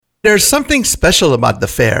There's something special about the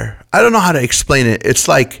fair. I don't know how to explain it. It's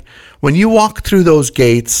like when you walk through those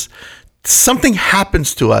gates, something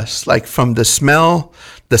happens to us, like from the smell,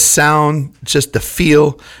 the sound, just the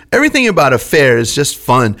feel. Everything about a fair is just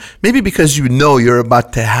fun. Maybe because you know you're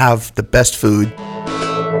about to have the best food.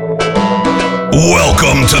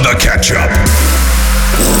 Welcome to the Catch-Up.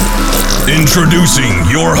 Introducing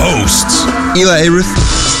your hosts, Eli Aruth,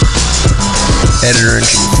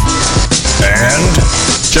 Editor-in-Chief, and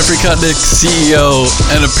Jeffrey Kutnick, CEO,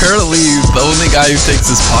 and apparently the only guy who takes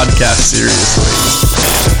this podcast seriously.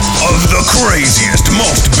 of the craziest,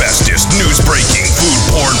 most bestest, news-breaking, food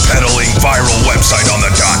porn peddling viral website on the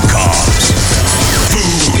 .coms.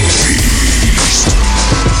 Food Beast.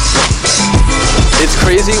 It's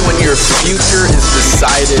crazy when your future is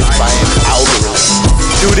decided by an algorithm.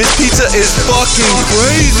 Dude, this pizza is fucking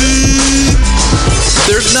crazy.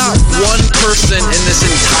 There's not one person in this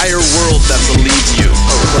entire world that believes you.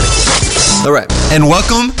 All right, and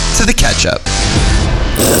welcome to the Catch-Up.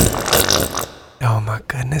 Oh my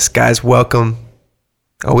goodness, guys, welcome.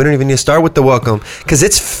 Oh, we don't even need to start with the welcome because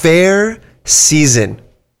it's fair season.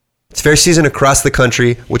 It's fair season across the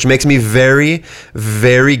country, which makes me very,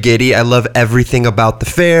 very giddy. I love everything about the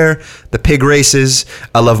fair, the pig races.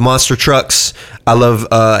 I love monster trucks. I love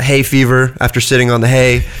hay fever after sitting on the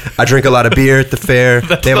hay. I drink a lot of beer at the fair.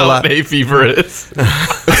 That's not what hay fever is.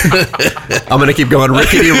 I'm going to keep going.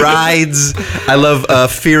 Rickety rides. I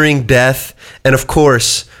love fearing death. And of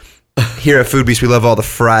course, here at Food Beast, we love all the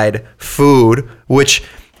fried food, which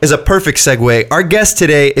is a perfect segue. Our guest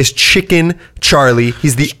today is Chicken Charlie.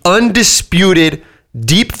 He's the undisputed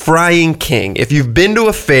deep frying king. If you've been to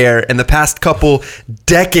a fair in the past couple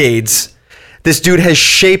decades, this dude has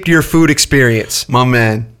shaped your food experience. My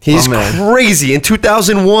man. He's crazy. In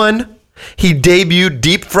 2001, he debuted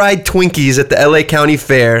deep fried Twinkies at the LA County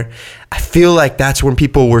Fair. I feel like that's when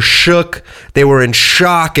people were shook. They were in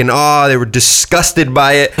shock and awe. They were disgusted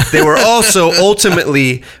by it. They were also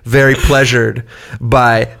ultimately very pleasured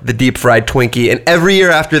by the deep fried Twinkie. And every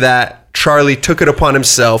year after that, Charlie took it upon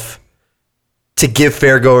himself to give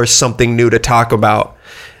fairgoers something new to talk about.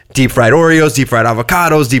 Deep fried Oreos, deep fried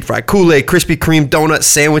avocados, deep fried Kool-Aid, Krispy Kreme donut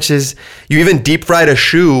sandwiches. You even deep fried a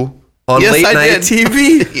shoe on late night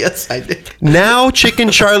TV. Yes, I did. Now, Chicken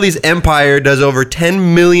Charlie's empire does over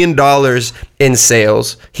 $10 million in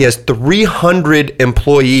sales. He has 300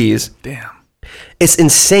 employees. Damn. It's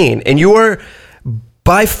insane. And you are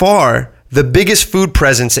by far the biggest food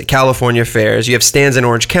presence at California fairs. You have stands in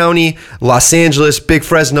Orange County, Los Angeles, Big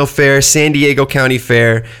Fresno Fair, San Diego County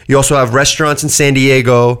Fair. You also have restaurants in San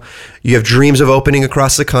Diego. You have dreams of opening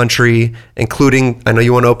across the country, including, I know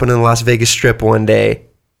you want to open in the Las Vegas Strip one day.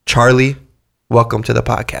 Charlie, welcome to the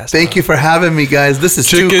podcast. Thank you for having me, guys. This is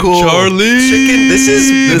Chicken too cool. Charlie. Chicken, this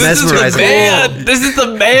is mesmerizing. This is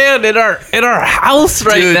the man in our house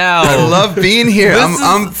right Dude, now. I love being here.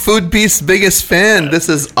 I'm Food Beast's biggest fan. This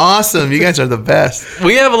is awesome. You guys are the best.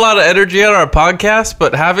 We have a lot of energy on our podcast,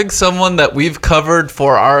 but having someone that we've covered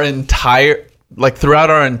for our entire, like throughout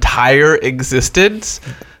our entire existence,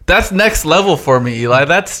 that's next level for me, Eli.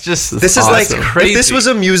 That's just This awesome. is like Crazy. if this was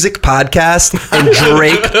a music podcast and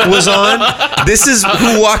Drake was on. This is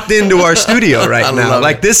who walked into our studio right now. love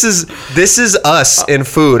Like it. this is us in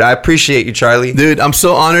food. I appreciate you, Charlie. Dude, I'm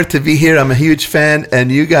so honored to be here. I'm a huge fan,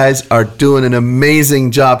 and you guys are doing an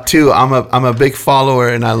amazing job too. I'm a big follower,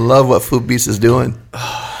 and I love what Food Beast is doing.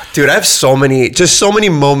 Dude, I have so many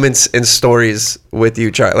moments and stories with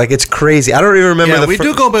you, Charlie. Like it's crazy. I don't even remember. Yeah, we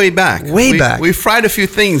do go way back. Way back. We fried a few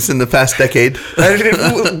things in the past decade.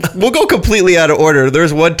 We'll go completely out of order. There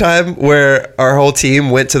was one time where our whole team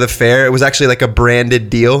went to the fair. It was actually like a branded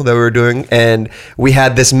deal that we were doing, and we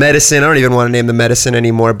had this medicine. I don't even want to name the medicine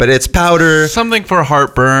anymore, but it's powder. something for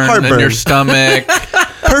heartburn in your stomach.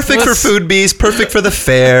 Perfect for Food Beast, perfect for the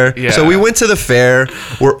fair. Yeah. So we went to the fair.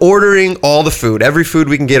 We're ordering all the food, every food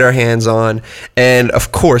we can get our hands on, and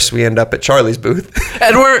of course we end up at Charlie's booth.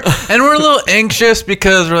 and we're a little anxious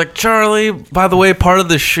because we're like, Charlie, by the way, part of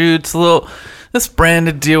the shoot's this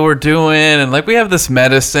branded deal we're doing, and like we have this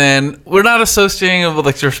medicine. We're not associating it with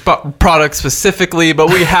like your product specifically, but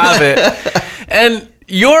we have it. And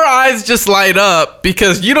your eyes just light up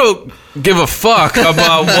because you don't give a fuck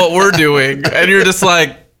about what we're doing, and you're just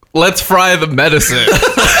like, let's fry the medicine.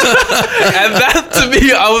 And that to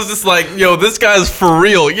me, I was just like, yo, this guy's for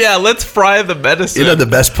real. Yeah, let's fry the medicine. You know the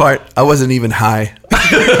best part? I wasn't even high.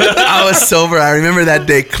 I was sober. I remember that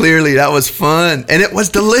day clearly. That was fun. And it was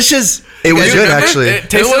delicious. It was You good, remember? actually. It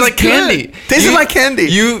tasted was like candy. good. Tasted like candy.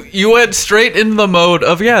 You went straight into the mode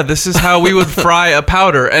of, yeah, this is how we would fry a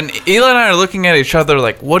powder. And Eli and I are looking at each other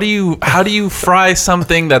like, how do you fry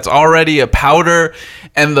something that's already a powder?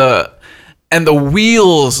 and the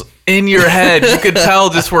wheels in your head, you could tell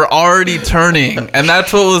just were already turning. And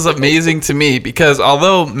that's what was amazing to me, because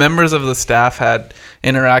although members of the staff had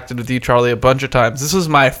interacted with you, Charlie, a bunch of times, this was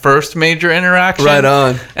my first major interaction. Right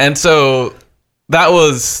on. And so that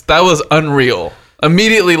was unreal.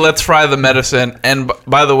 Immediately, let's fry the medicine. And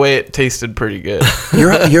by the way, it tasted pretty good.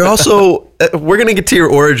 You're also, we're going to get to your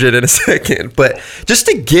origin in a second, but just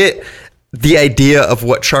to get the idea of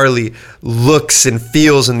what Charlie looks and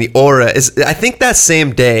feels and the aura is, I think that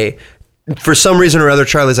same day, for some reason or other,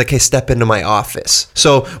 Charlie's like, hey, step into my office.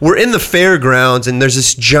 So we're in the fairgrounds and there's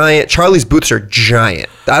this giant, Charlie's boots are giant.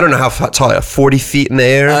 I don't know how tall, 40 feet in the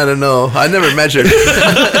air. I don't know. I never measured.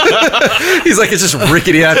 He's like, it's just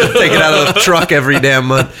rickety. I have to take it out of the truck every damn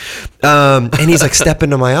month. And he's like, step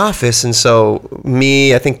into my office. And so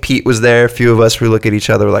me, I think Pete was there. A few of us, we look at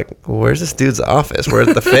each other like, where's this dude's office?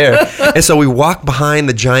 Where's the fair? And so we walk behind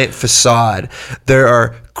the giant facade. There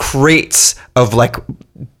are crates of like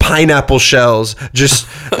pineapple shells just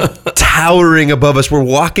towering above us. We're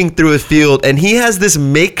walking through a field and he has this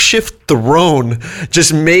makeshift throne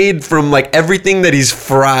just made from like everything that he's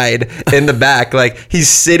fried in the back. Like he's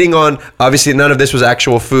sitting on, obviously none of this was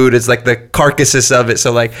actual food. It's like the carcasses of it.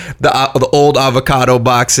 So like the old avocado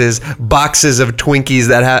boxes of Twinkies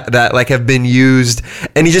that like have been used,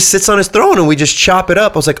 and he just sits on his throne and we just chop it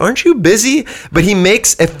up. I was like, aren't you busy? But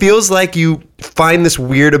it feels like you find this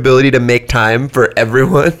weird ability to make time for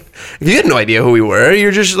everyone. You had no idea who we were.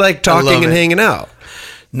 You're just like talking and hanging out.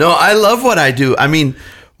 No, I love what I do. I mean,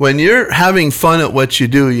 when you're having fun at what you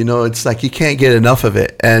do, you know, it's like you can't get enough of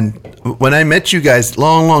it. And when I met you guys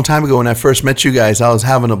long time ago, when I first met you guys, I was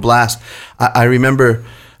having a blast. I remember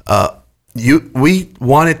we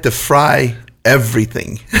wanted to fry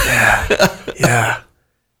everything. Yeah.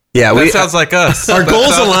 Yeah, that sounds like us. Our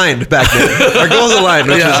goals aligned back then. Our goals aligned,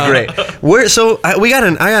 which was great. I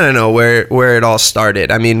gotta know where it all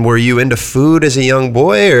started. I mean, were you into food as a young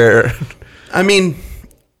boy, or? I mean,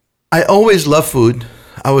 I always loved food.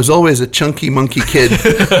 I was always a chunky monkey kid.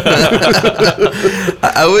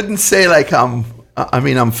 I wouldn't say like I'm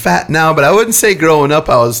fat now, but I wouldn't say growing up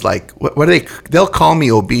I was like, they'll call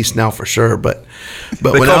me obese now for sure, but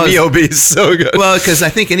they when call me obese, so good. Well, because I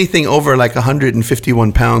think anything over like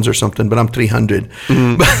 151 pounds or something, but I'm 300.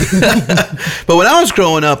 Mm-hmm. But when I was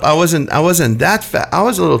growing up, I wasn't that fat. I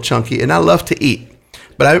was a little chunky, and I loved to eat.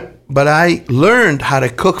 But I learned how to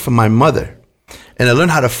cook from my mother, and I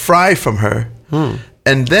learned how to fry from her.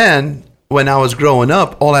 And then when I was growing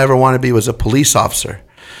up, all I ever wanted to be was a police officer.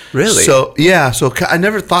 Really? So yeah, so I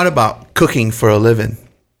never thought about cooking for a living,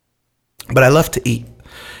 but I loved to eat,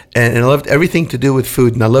 and I loved everything to do with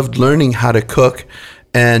food, and I loved learning how to cook,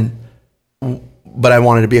 but I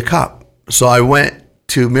wanted to be a cop. So I went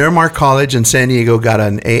to Miramar College in San Diego, got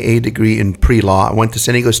an AA degree in pre-law. I went to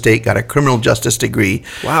San Diego State, got a criminal justice degree.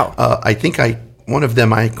 Wow. I think one of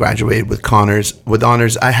them I graduated with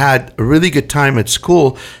honors. I had a really good time at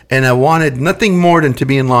school, and I wanted nothing more than to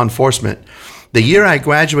be in law enforcement. The year I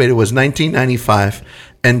graduated was 1995,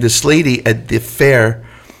 and this lady at the fair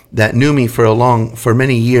that knew me for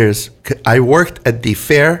many years, I worked at the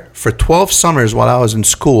fair for 12 summers while I was in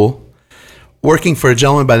school, working for a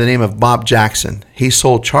gentleman by the name of Bob Jackson. He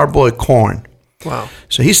sold charboy corn. Wow.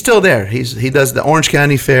 So he's still there. He does the Orange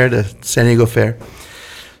County Fair, the San Diego Fair.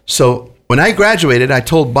 So when I graduated, I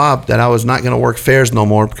told Bob that I was not going to work fairs no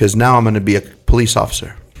more because now I'm going to be a police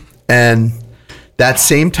officer. And that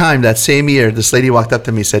same year, this lady walked up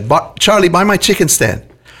to me and said, Charlie, buy my chicken stand.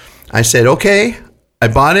 I said, okay. I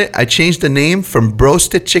bought it. I changed the name from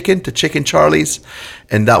Broasted Chicken to Chicken Charlie's,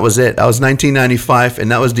 and that was it. That was 1995,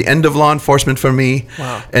 and that was the end of law enforcement for me.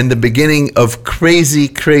 Wow. And the beginning of crazy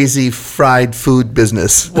fried food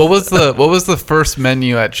business. What was the first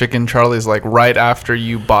menu at Chicken Charlie's like right after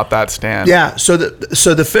you bought that stand? Yeah, so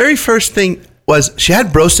the very first thing was she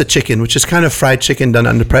had broasted chicken, which is kind of fried chicken done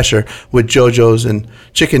under pressure with JoJo's and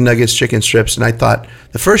chicken nuggets, chicken strips. And I thought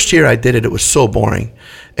the first year I did it, it was so boring.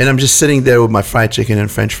 And I'm just sitting there with my fried chicken and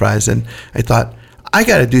French fries. And I thought, I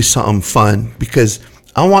got to do something fun because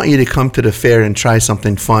I want you to come to the fair and try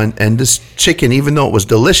something fun. And this chicken, even though it was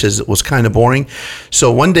delicious, it was kind of boring.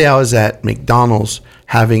 So one day I was at McDonald's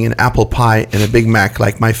having an apple pie and a Big Mac,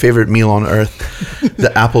 like my favorite meal on earth,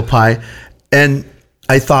 the apple pie. And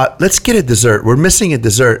I thought, let's get a dessert. We're missing a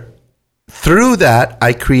dessert. Through that,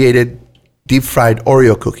 I created deep fried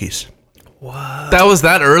Oreo cookies. Wow. That was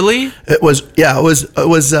that early? It was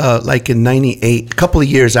like in 98, a couple of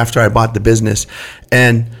years after I bought the business.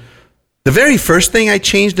 And the very first thing I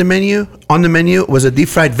changed on the menu was a deep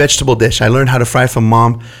fried vegetable dish. I learned how to fry from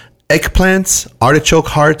mom. Eggplants, artichoke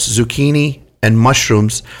hearts, zucchini, and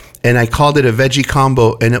mushrooms and I called it a veggie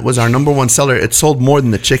combo, and it was our number one seller. It sold more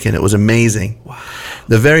than the chicken. It was amazing. Wow.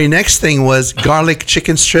 The very next thing was garlic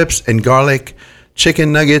chicken strips and garlic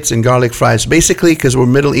chicken nuggets and garlic fries. Basically, because we're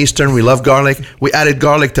Middle Eastern, we love garlic. We added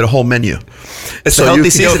garlic to the whole menu. It's a healthy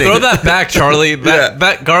seasoning. Throw that back, Charlie.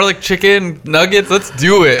 That garlic chicken nuggets. Let's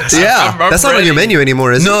do it. Yeah, that's not on your menu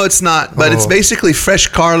anymore, is it? No, it's not. But it's basically fresh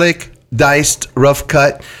garlic, diced, rough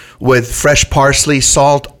cut, with fresh parsley,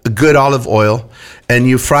 salt, good olive oil. And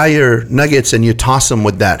you fry your nuggets and you toss them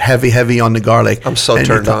with that heavy on the garlic. I'm so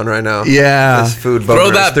turned on right now. Yeah. This food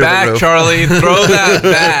throw that back, Charlie. Throw that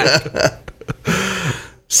back.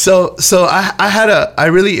 So I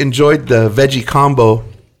really enjoyed the veggie combo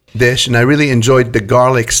dish, and I really enjoyed the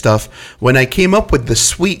garlic stuff. When I came up with the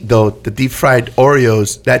sweet, though, the deep fried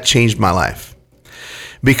Oreos, that changed my life.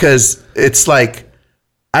 Because it's like,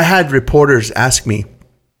 I had reporters ask me,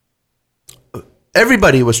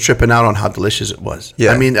 everybody was tripping out on how delicious it was.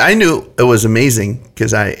 Yeah. I mean, I knew it was amazing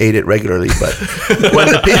because I ate it regularly, but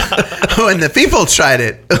when the people tried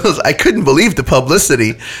it, I couldn't believe the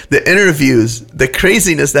publicity, the interviews, the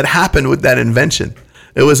craziness that happened with that invention.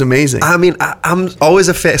 It was amazing. I mean, I'm always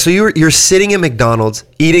a fan. So you're sitting at McDonald's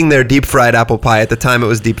eating their deep fried apple pie. At the time, it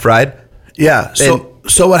was deep fried. Yeah.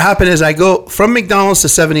 So what happened is I go from McDonald's to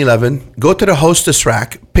 7-Eleven, go to the Hostess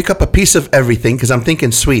rack, pick up a piece of everything because I'm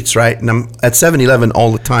thinking sweets, right? And I'm at 7-Eleven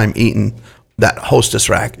all the time eating that Hostess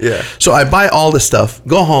rack. Yeah. So I buy all the stuff,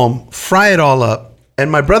 go home, fry it all up.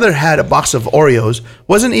 And my brother had a box of Oreos.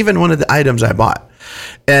 Wasn't even one of the items I bought.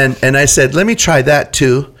 And I said, let me try that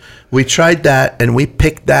too. We tried that, and we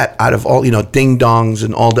picked that out of all, ding dongs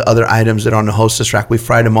and all the other items that are on the Hostess rack. We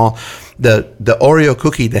fried them all. The Oreo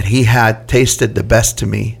cookie that he had tasted the best to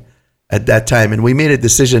me at that time, and we made a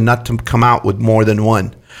decision not to come out with more than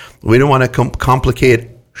one. We didn't want to complicate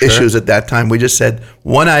issues at that time. We just said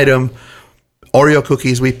one item, Oreo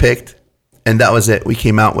cookies we picked, and that was it. We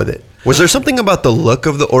came out with it. Was there something about the look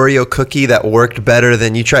of the Oreo cookie that worked better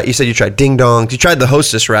than you tried? You said you tried ding dongs. You tried the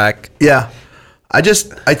Hostess rack. Yeah. I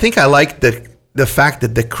think I liked the fact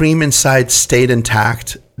that the cream inside stayed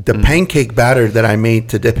intact. The pancake batter that I made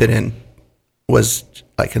to dip it in was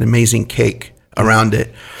like an amazing cake around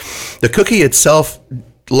it. The cookie itself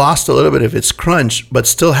lost a little bit of its crunch, but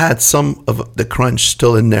still had some of the crunch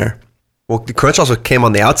still in there. Well, the crunch also came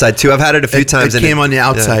on the outside too. I've had it a few times. It came on the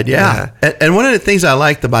outside, yeah. And one of the things I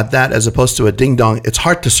liked about that, as opposed to a ding dong, it's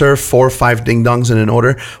hard to serve 4 or 5 ding dongs in an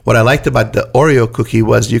order. What I liked about the Oreo cookie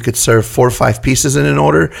was you could serve 4 or 5 pieces in an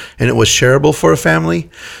order, and it was shareable for a family.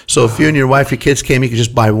 So if you and your wife, your kids came, you could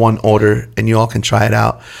just buy one order, and you all can try it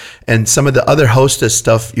out. And some of the other Hostess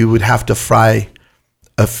stuff, you would have to fry.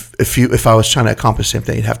 If I was trying to accomplish the same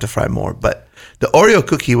thing, you'd have to fry more. But the Oreo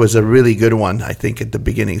cookie was a really good one, I think, at the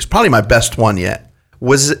beginning. It's probably my best one yet.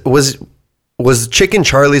 Was Chicken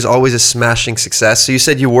Charlie's always a smashing success? So you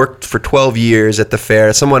said you worked for 12 years at the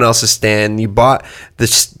fair, someone else's stand. You bought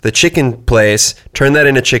the chicken place, turned that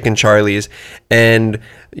into Chicken Charlie's, and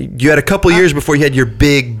you had a couple years before you had your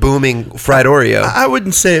big booming fried Oreo. I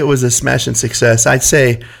wouldn't say it was a smashing success. I'd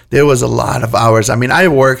say there was a lot of hours. I mean, I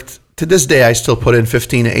worked, to this day, I still put in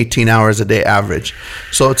 15 to 18 hours a day average.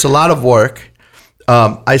 So it's a lot of work.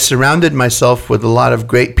 I surrounded myself with a lot of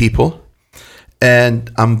great people, and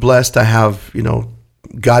I'm blessed. I have,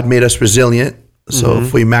 God made us resilient. So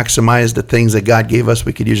if we maximize the things that God gave us,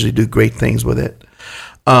 we could usually do great things with it.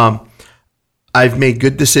 I've made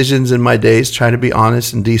good decisions in my days, trying to be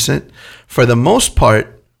honest and decent. For the most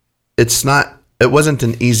part, it wasn't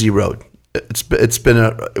an easy road. It's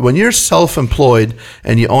been when you're self-employed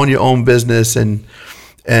and you own your own business and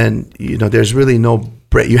there's really no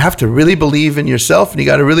break. You have to really believe in yourself, and you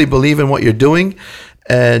got to really believe in what you're doing,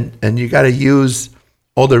 and you got to use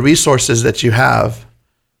all the resources that you have,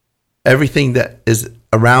 everything that is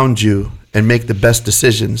around you, and make the best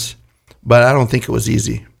decisions. But I don't think it was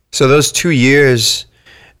easy. So those 2 years,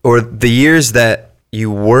 or the years that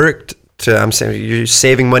you worked I'm saying you're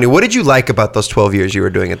saving money. What did you like about those 12 years you were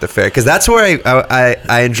doing at the fair? Because that's where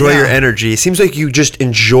I enjoy your energy. It seems like you just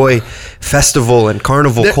enjoy festival and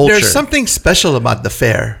carnival culture. There's something special about the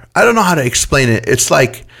fair. I don't know how to explain it. It's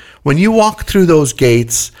like when you walk through those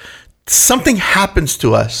gates, something happens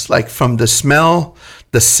to us, like from the smell,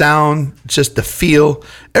 the sound, just the feel.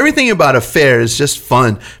 Everything about a fair is just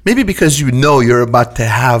fun. Maybe because you're about to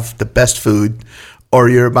have the best food, or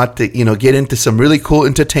you're about to, get into some really cool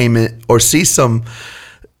entertainment, or see some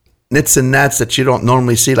nits and nats that you don't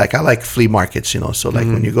normally see. Like, I like flea markets, so like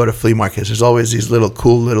when you go to flea markets, there's always these little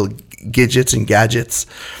cool little gadgets and gadgets.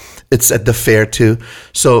 It's at the fair too.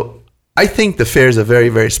 So I think the fair is a very,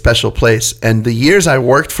 very special place. And the years I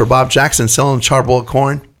worked for Bob Jackson selling charboiled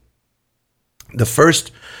corn, the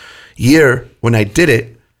first year when I did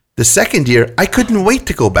it, the second year, I couldn't wait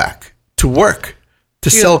to go back to work to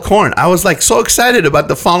sell corn. I was like so excited about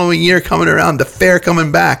the following year coming around, the fair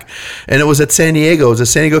coming back. And it was at San Diego. It was a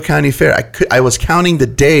San Diego County Fair. I was counting the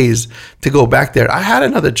days to go back there. I had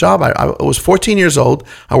another job. I was 14 years old.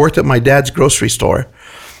 I worked at my dad's grocery store.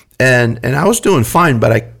 And I was doing fine,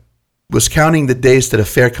 but I was counting the days to the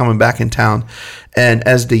fair coming back in town. And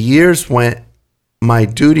as the years went, my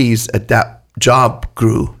duties at that job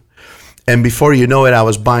grew. And before you know it, I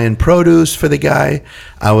was buying produce for the guy.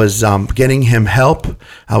 I was getting him help.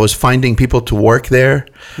 I was finding people to work there.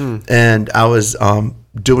 And I was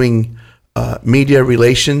doing media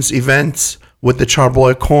relations events with the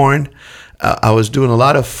Char-Broiled corn. I was doing a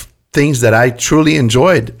lot of things that I truly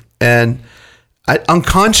enjoyed. And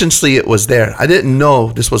unconsciously, it was there. I didn't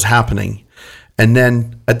know this was happening. And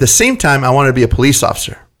then at the same time, I wanted to be a police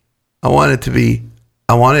officer. I wanted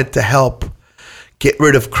to help get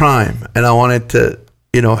rid of crime, and I wanted to,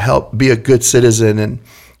 help be a good citizen and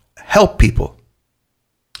help people.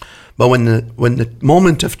 But when the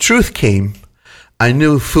moment of truth came, I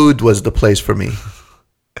knew food was the place for me.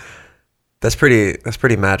 That's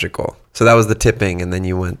pretty magical. So that was the tipping, and then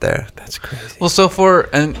you went there. That's crazy. Well,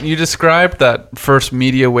 and you described that first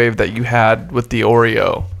media wave that you had with the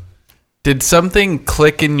Oreo. Did something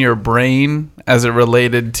click in your brain as it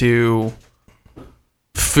related to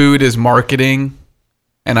food as marketing?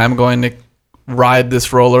 And I'm going to ride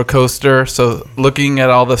this roller coaster. So looking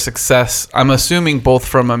at all the success, I'm assuming both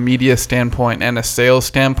from a media standpoint and a sales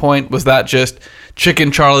standpoint, was that just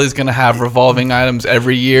Chicken Charlie's going to have revolving items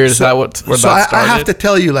every year? Is that where that started? I have to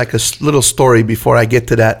tell you like a little story before I get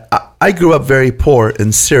to that. I grew up very poor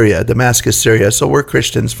in Syria, Damascus, Syria. So we're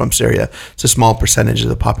Christians from Syria. It's a small percentage of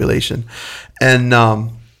the population. And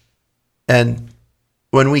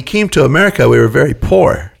when we came to America, we were very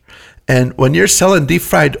poor. And when you're selling deep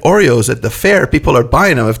fried Oreos at the fair, people are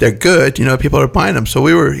buying them. If they're good, people are buying them. So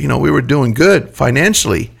we were doing good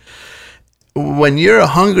financially. When you're a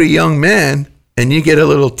hungry young man and you get a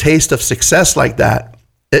little taste of success like that,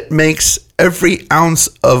 it makes every ounce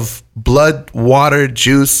of blood, water,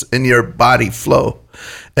 juice in your body flow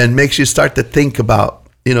and makes you start to think about,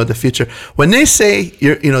 the future. When they say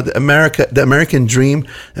the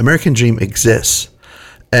American dream exists.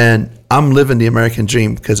 And I'm living the American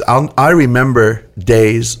dream because I remember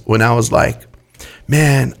days when I was like,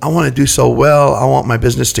 man, I want to do so well. I want my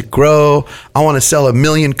business to grow. I want to sell 1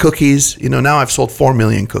 million cookies. Now I've sold 4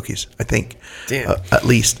 million cookies, I think, at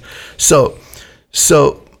least. So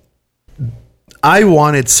I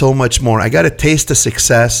wanted so much more. I got a taste of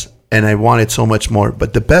success and I wanted so much more.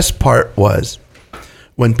 But the best part was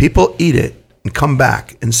when people eat it and come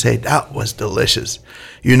back and say, that was delicious.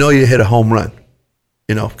 You hit a home run.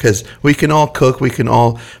 Because we can all cook,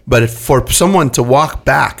 but for someone to walk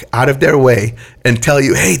back out of their way and tell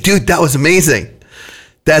you, hey, dude, that was amazing.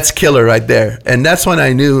 That's killer right there. And that's when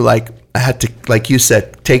I knew, I had to, like you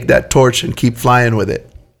said, take that torch and keep flying with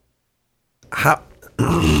it. And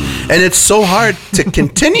it's so hard to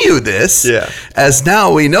continue this as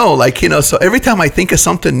now we know, so every time I think of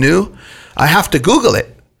something new, I have to Google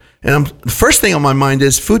it. And the first thing on my mind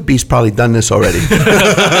is Food Beast probably done this already.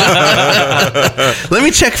 Let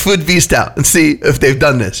me check Food Beast out and see if they've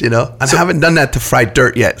done this, And I haven't done that to fried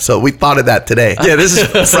dirt yet. So we thought of that today. Yeah, this is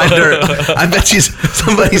fried dirt. I bet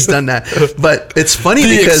somebody's done that. But it's funny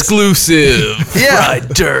because exclusive fried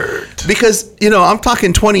dirt. Because, I'm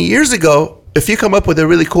talking 20 years ago, if you come up with a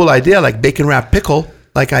really cool idea like bacon wrapped pickle,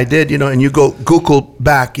 like I did, and you go Google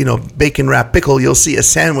back, bacon wrapped pickle, you'll see a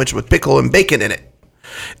sandwich with pickle and bacon in it.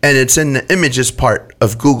 And it's in the images part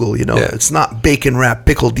of Google, It's not bacon wrapped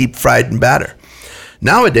pickle deep fried and batter.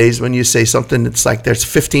 Nowadays, when you say something, it's like there's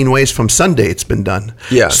 15 ways from Sunday it's been done.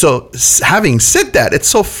 Yeah. So having said that, it's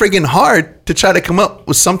so friggin' hard to try to come up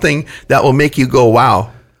with something that will make you go,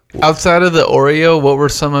 wow. Outside of the Oreo, what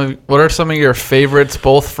are some of your favorites,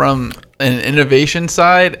 both from an innovation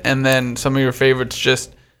side and then some of your favorites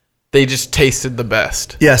they just tasted the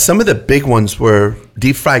best? Yeah, some of the big ones were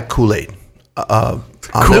deep fried Kool-Aid.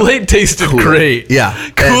 Kool-Aid tasted great. Yeah.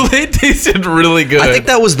 Kool-Aid tasted really good. I think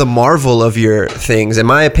that was the marvel of your things, in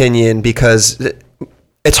my opinion, because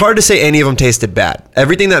it's hard to say any of them tasted bad.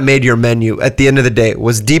 Everything that made your menu at the end of the day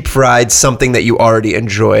was deep fried, something that you already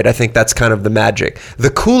enjoyed. I think that's kind of the magic. The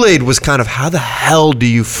Kool-Aid was kind of, how the hell do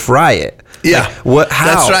you fry it? Yeah.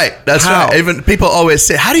 How? That's right. Even people always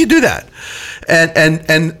say, how do you do that?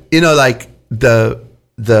 And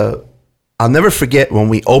I'll never forget when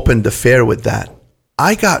we opened the fair with that.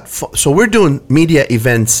 So we're doing media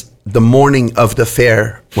events the morning of the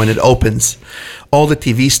fair when it opens, all the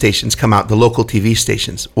TV stations come out, the local TV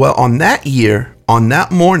stations. Well, on that year, on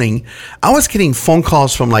that morning, I was getting phone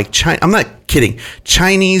calls from like China. I'm not kidding.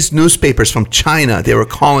 Chinese newspapers from China. They were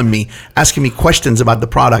calling me, asking me questions about the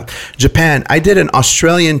product. Japan. I did an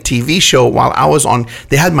Australian TV show while I was on.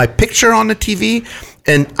 They had my picture on the TV,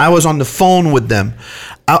 and I was on the phone with them.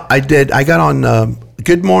 I got on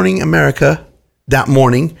Good Morning America that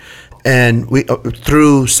morning, and we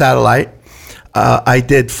through satellite. I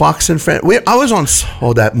did Fox and Friends. I was on.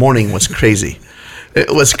 Oh, that morning was crazy. It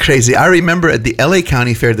was crazy. I remember at the LA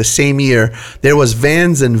County Fair the same year, there was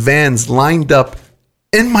vans and vans lined up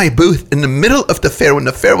in my booth in the middle of the fair when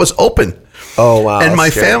the fair was open. Oh, wow. And my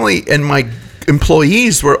family and my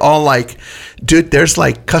employees were all like, dude, there's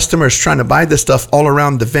like customers trying to buy this stuff all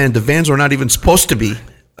around the van. The vans were not even supposed to be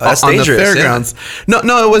that's on dangerous, the fairgrounds. Yeah.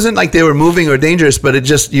 No, it wasn't like they were moving or dangerous, but it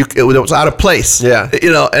was out of place. Yeah.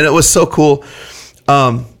 And it was so cool.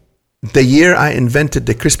 The year I invented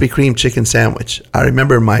the Krispy Kreme chicken sandwich, I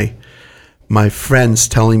remember my friends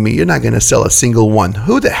telling me, you're not going to sell a single one.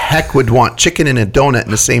 Who the heck would want chicken and a donut in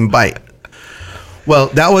the same bite? Well,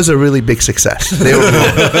 that was a really big success. They were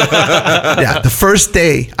the first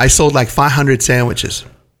day I sold like 500 sandwiches.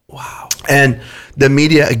 Wow. And the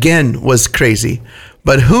media again was crazy.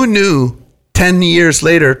 But who knew 10 years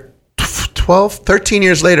later, 13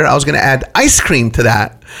 years later, I was going to add ice cream to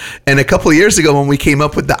that. And a couple of years ago, when we came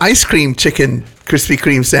up with the ice cream chicken Krispy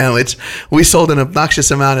Kreme sandwich, we sold an obnoxious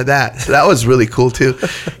amount of that. So that was really cool too.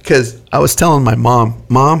 Because I was telling my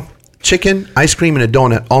Mom, chicken, ice cream, and a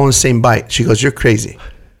donut all in the same bite. She goes, you're crazy.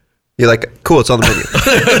 You're like, cool, it's on the menu.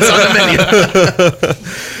 It's on the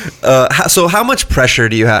menu. So how much pressure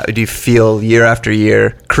do you feel year after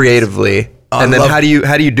year creatively? And then how do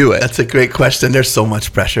you do it? That's a great question. There's so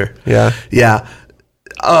much pressure. Yeah. Yeah.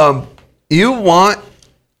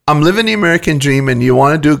 I'm living the American dream, and you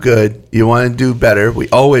want to do good. You want to do better. We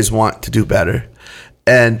always want to do better.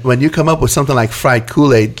 And when you come up with something like fried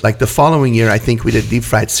Kool-Aid, like the following year, I think we did deep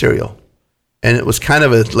fried cereal. And it was kind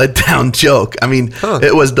of a letdown joke. I mean,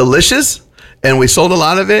 It was delicious, and we sold a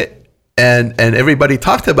lot of it, and everybody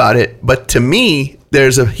talked about it. But to me,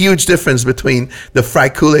 there's a huge difference between the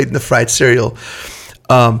fried Kool-Aid and the fried cereal.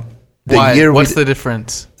 Why? What's the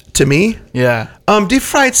difference? To me? Yeah. Deep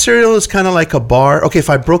fried cereal is kind of like a bar. Okay, if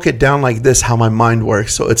I broke it down like this, how my mind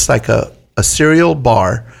works. So it's like a cereal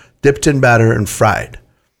bar dipped in batter and fried.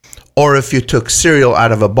 Or if you took cereal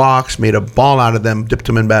out of a box, made a ball out of them, dipped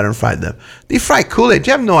them in batter and fried them. Deep fried Kool-Aid,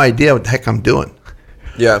 you have no idea what the heck I'm doing.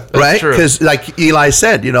 Yeah. Right? Because like Eli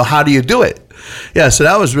said, how do you do it? Yeah, so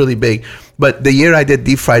that was really big. But the year I did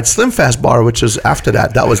deep fried Slim Fast bar, which was after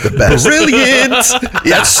that was the best. Brilliant!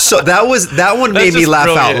 Yeah, that one made me laugh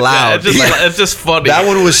out loud. Yeah, it's just funny. That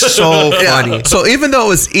one was so funny. Yeah. So even though it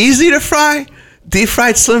was easy to fry, deep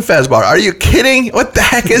fried Slim Fast bar. Are you kidding? What the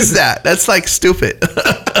heck is that? That's like stupid.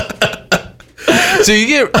 So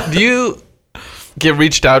do you get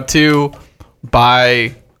reached out to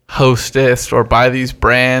by Hostess or by these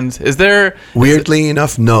brands? Weirdly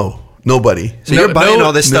enough, no. Nobody. So you're buying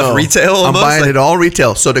all this stuff retail almost? I'm buying it all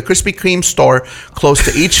retail. So the Krispy Kreme store close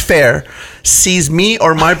to each fair sees me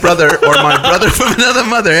or my brother or my brother from another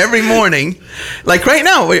mother every morning. Like right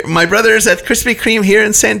now, my brother is at Krispy Kreme here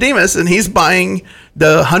in San Dimas, and he's buying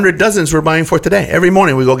the 100 dozens we're buying for today. Every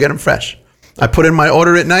morning we go get them fresh. I put in my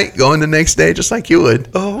order at night, go in the next day just like you would.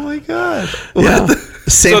 Oh my God. Yeah.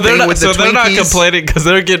 Same thing with the Twinkies. So they're not complaining because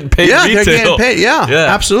they're getting paid retail. Yeah, they're getting paid. Yeah,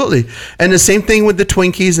 absolutely. And the same thing with the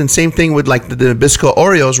Twinkies, and same thing with like the Nabisco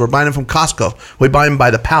Oreos. We're buying them from Costco. We buy them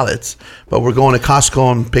by the pallets, but we're going to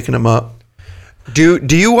Costco and picking them up. Do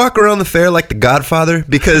you walk around the fair like the Godfather?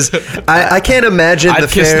 Because I can't imagine I'd the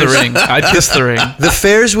kiss fairs. the ring. I'd kiss the ring. The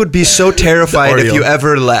fairs would be so terrified if you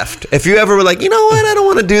ever left. If you ever were like, you know what, I don't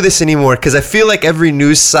want to do this anymore. Because I feel like every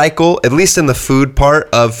news cycle, at least in the food part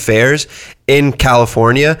of fairs in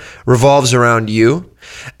California, revolves around you.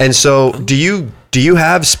 And so do you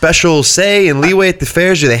have special say and leeway at the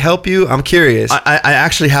fairs? Do they help you? I'm curious. I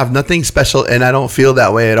actually have nothing special, and I don't feel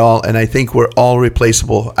that way at all. And I think we're all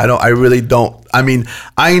replaceable. I really don't. I mean,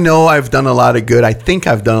 I know I've done a lot of good. I think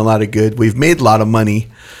I've done a lot of good. We've made a lot of money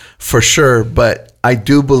for sure, but I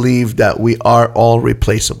do believe that we are all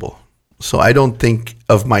replaceable. So I don't think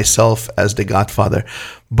of myself as the Godfather,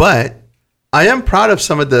 but I am proud of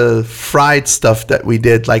some of the fried stuff that we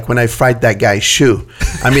did, like when I fried that guy's shoe.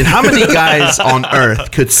 I mean, how many guys on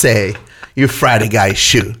earth could say you fried a guy's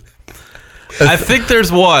shoe? I think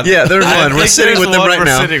there's one. Yeah, there's one. We're sitting with them right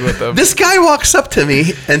now. This guy walks up to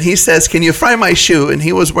me and he says, "Can you fry my shoe?" And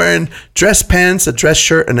he was wearing dress pants, a dress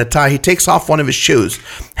shirt, and a tie. He takes off one of his shoes,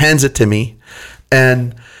 hands it to me,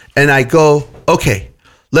 and And I go, okay,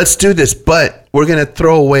 let's do this, but we're going to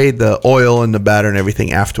throw away the oil and the batter and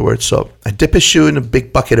everything afterwards. So I dip his shoe in a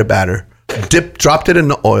big bucket of batter, dropped it in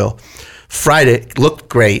the oil, fried it, looked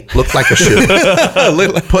great, looked like a shoe.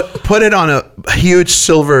 Put it on a huge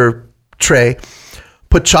silver tray,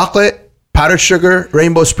 put chocolate, powdered sugar,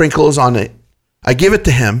 rainbow sprinkles on it. I give it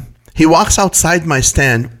to him. He walks outside my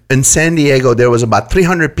stand. In San Diego, there was about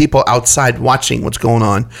 300 people outside watching what's going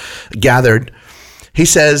on, gathered. He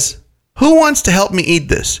says, who wants to help me eat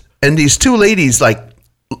this? And these two ladies like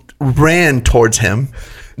ran towards him.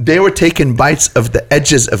 They were taking bites of the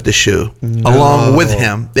edges of the shoe along with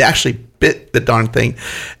him. They actually bit the darn thing.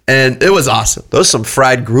 And it was awesome. Those are some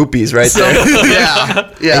fried groupies right there.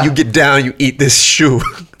 Yeah. And you get down, you eat this shoe.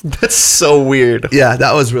 That's so weird. Yeah,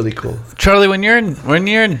 that was really cool. Charlie, when you're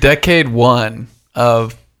in decade 1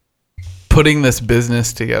 of putting this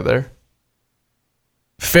business together,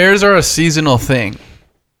 fairs are a seasonal thing.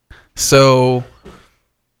 So,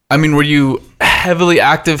 I mean, were you heavily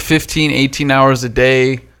active 15, 18 hours a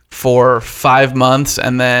day for 5 months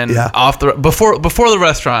and then before the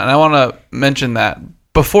restaurant? And I want to mention that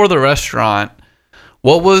before the restaurant,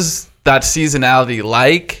 what was that seasonality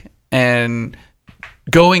like? And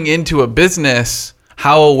going into a business,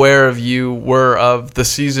 how aware of you were of the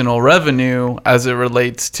seasonal revenue as it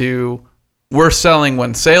relates to we're selling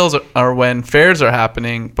when sales or when fairs are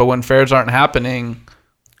happening, but when fairs aren't happening,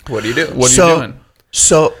 what do you do? What are you doing?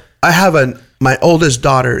 So I have my oldest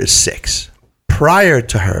daughter is 6. Prior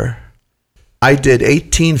to her, I did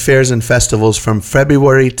 18 fairs and festivals from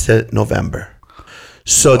February to November.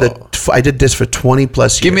 So I did this for 20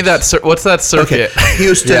 plus years. Give me that. What's that circuit? Okay.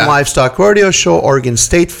 Houston Livestock Rodeo Show, Oregon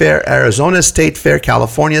State Fair, Arizona State Fair,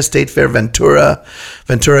 California State Fair, Ventura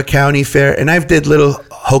County Fair. And I've did little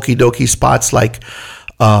hokey dokey spots like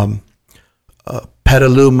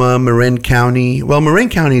Petaluma, Marin County. Well, Marin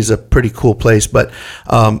County is a pretty cool place, but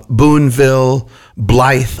Boonville,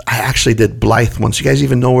 Blythe. I actually did Blythe once. You guys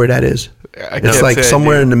even know where that is? It's like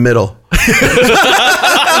somewhere in the middle.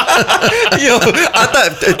 Yo,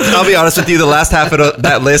 I'll be honest with you, the last half of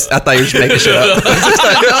that list, I thought you were just making shit up.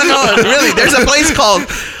 No, really. There's a place called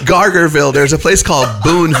Gargerville. There's a place called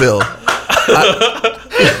Boonville.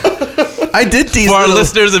 I did these. For our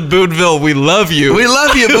listeners in Boonville, we love you. We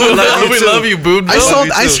love you, Boonville. We love you, Boonville. I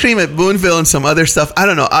sold ice cream at Boonville and some other stuff. I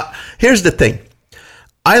don't know. Here's the thing.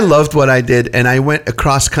 I loved what I did, and I went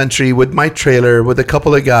across country with my trailer with a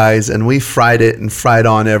couple of guys, and we fried it and fried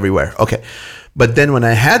on everywhere. Okay. But then when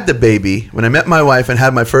I had the baby, when I met my wife and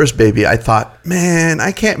had my first baby, I thought, man,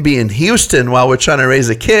 I can't be in Houston while we're trying to raise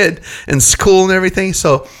a kid and school and everything.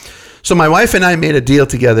 So my wife and I made a deal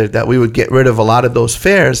together that we would get rid of a lot of those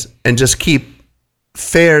fairs and just keep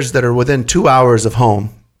fairs that are within 2 hours of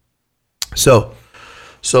home. So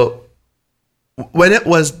when it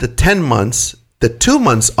was the 10 months, the 2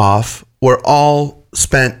 months off were all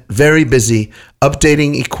spent very busy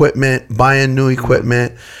updating equipment, buying new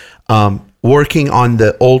equipment, working on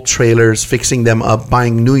the old trailers, fixing them up,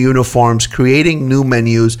 buying new uniforms, creating new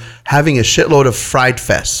menus, having a shitload of Fried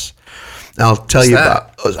Fests. I'll tell you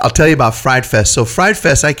about Fried Fest. So Fried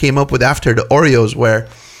Fest I came up with after the Oreos, where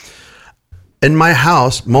in my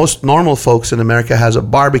house, most normal folks in America has a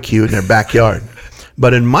barbecue in their backyard.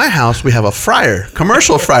 But in my house, we have a fryer,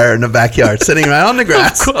 commercial fryer in the backyard, sitting right on the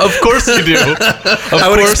grass. Of course you do. I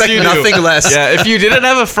would expect nothing less. Yeah, if you didn't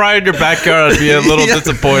have a fryer in your backyard, I'd be a little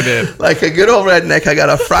disappointed. Like a good old redneck, I got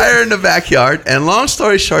a fryer in the backyard. And long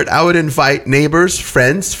story short, I would invite neighbors,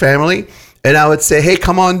 friends, family, and I would say, hey,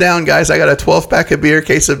 come on down, guys. I got a 12-pack of beer,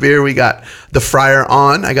 case of beer. We got the fryer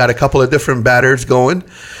on. I got a couple of different batters going.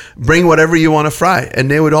 Bring whatever you want to fry. And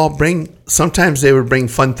they would all bring, sometimes they would bring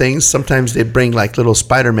fun things. Sometimes they'd bring like little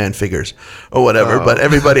Spider-Man figures or whatever. But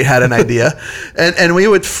everybody had an idea. And we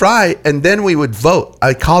would fry, and then we would vote.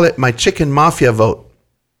 I call it my chicken mafia vote.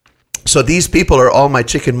 So these people are all my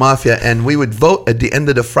chicken mafia, and we would vote at the end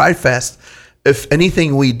of the Fried Fest if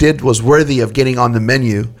anything we did was worthy of getting on the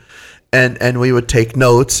menu. And we would take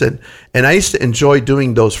notes. And I used to enjoy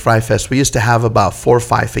doing those Fried Fests. We used to have about 4 or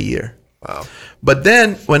 5 a year. Wow. But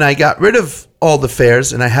then when I got rid of all the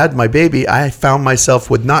fairs and I had my baby, I found myself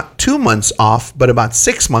with not 2 months off, but about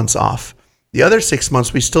 6 months off. The other 6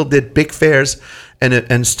 months, we still did big fairs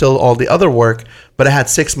and still all the other work, but I had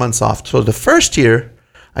 6 months off. So the first year,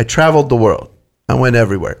 I traveled the world. I went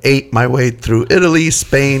everywhere, ate my way through Italy,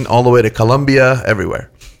 Spain, all the way to Colombia,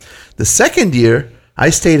 everywhere. The second year, I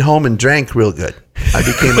stayed home and drank real good. I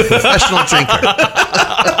became a professional drinker.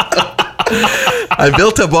 I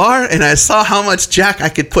built a bar, and I saw how much Jack I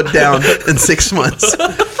could put down in 6 months.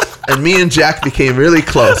 And me and Jack became really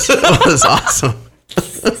close. It was awesome.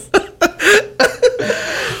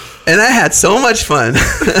 And I had so much fun.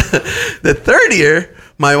 The third year,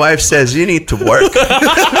 my wife says, you need to work.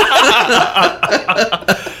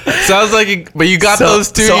 Sounds like, but you got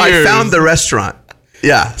those 2 years. So I found the restaurant.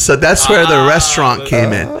 Yeah. So that's where the restaurant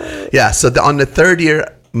came in. Yeah. So on the third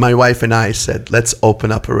year, my wife and I said, let's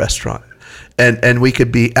open up a restaurant. And we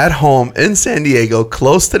could be at home in San Diego,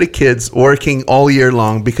 close to the kids, working all year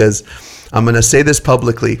long, because I'm going to say this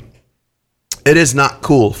publicly. It is not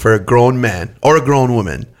cool for a grown man or a grown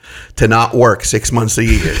woman to not work 6 months a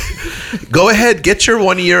year. Go ahead, get your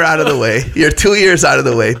 1 year out of the way, your 2 years out of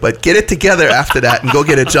the way, but get it together after that and go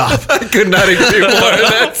get a job. I could not agree more.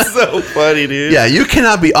 That's so funny, dude. Yeah, you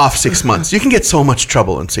cannot be off 6 months. You can get so much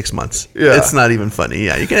trouble in 6 months. Yeah. It's not even funny.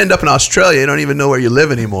 Yeah, you can end up in Australia. You don't even know where you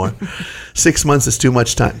live anymore. 6 months is too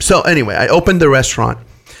much time. So anyway, I opened the restaurant,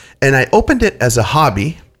 and I opened it as a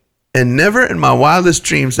hobby, and never in my wildest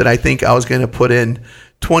dreams did I think I was going to put in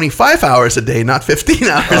 25 hours a day, not 15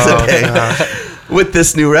 hours a day with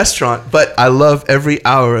this new restaurant. But I love every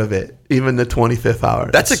hour of it, even the 25th hour.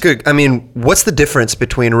 That's a good, I mean, what's the difference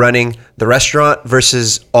between running the restaurant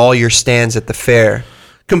versus all your stands at the fair?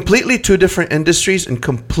 Completely two different industries and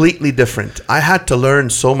completely different. I had to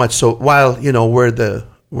learn so much. So while, you know, we're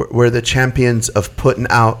the champions of putting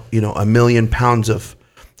out, you know, 1 million pounds of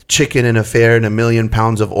chicken in a fair and 1 million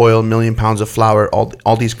pounds of oil, 1 million pounds of flour,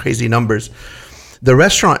 all these crazy numbers. The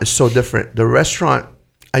restaurant is so different. The restaurant,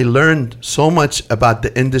 I learned so much about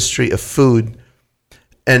the industry of food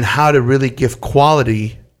and how to really give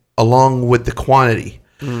quality along with the quantity.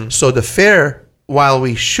 So the fair, while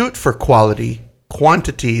we shoot for quality,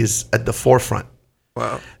 quantity is at the forefront.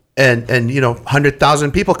 Wow. And you know,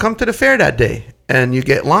 100,000 people come to the fair that day, and you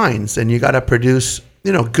get lines, and you got to produce,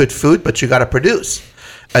 you know, good food, but you got to produce.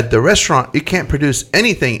 At the restaurant, you can't produce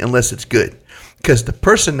anything unless it's good, because the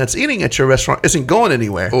person that's eating at your restaurant isn't going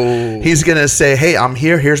anywhere. Oh. He's going to say, hey, I'm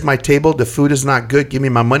here. Here's my table. The food is not good. Give me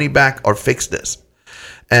my money back or fix this.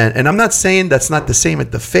 And I'm not saying that's not the same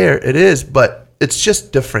at the fair. It is, but it's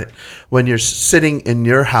just different. When you're sitting in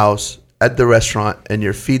your house at the restaurant and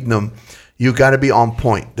you're feeding them, you got to be on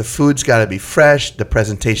point. The food's got to be fresh. The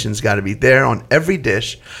presentation's got to be there on every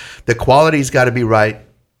dish. The quality's got to be right.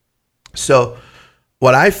 So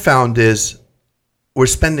what I found is we're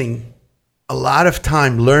spending a lot of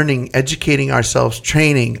time learning, educating ourselves,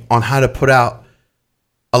 training on how to put out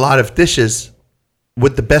a lot of dishes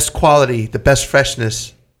with the best quality, the best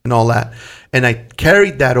freshness, and all that. And I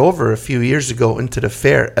carried that over a few years ago into the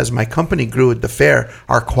fair. As my company grew at the fair,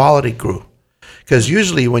 our quality grew. Because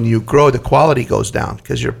usually when you grow, the quality goes down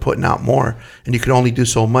because you're putting out more and you can only do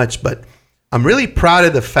so much. But I'm really proud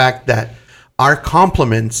of the fact that our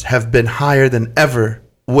compliments have been higher than ever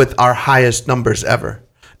with our highest numbers ever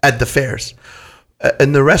at the fairs.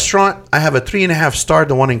 In the restaurant, I have a 3.5 star,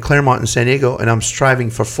 the one in Claremont in San Diego, and I'm striving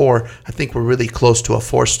for 4. I think we're really close to a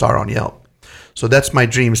 4-star on Yelp. So that's my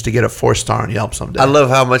dream, is to get a 4-star on Yelp someday. I love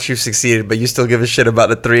how much you've succeeded, but you still give a shit about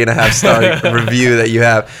the 3.5 star review that you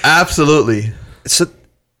have. Absolutely. So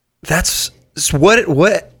that's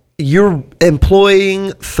what you're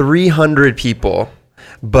employing 300 people,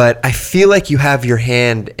 but I feel like you have your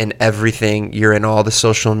hand in everything. You're in all the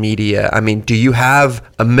social media. I mean, do you have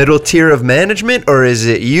a middle tier of management, or is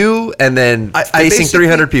it you and then facing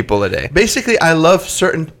 300 people a day? Basically, I love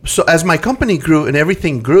certain. So as my company grew and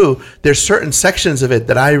everything grew, there's certain sections of it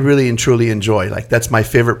that I really and truly enjoy. Like, that's my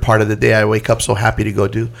favorite part of the day. I wake up so happy to go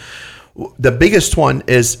do. The biggest one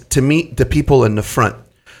is to meet the people in the front.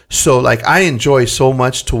 So like, I enjoy so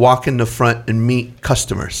much to walk in the front and meet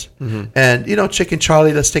customers. And, you know, Chicken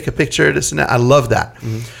Charlie, let's take a picture, this and that. I love that.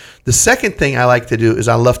 The second thing I like to do is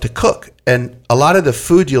I love to cook. And a lot of the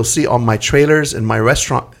food you'll see on my trailers and my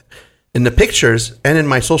restaurant, in the pictures and in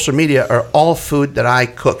my social media, are all food that I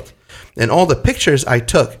cooked. And all the pictures I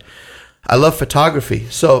took. I love photography.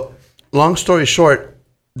 So long story short,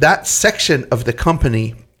 that section of the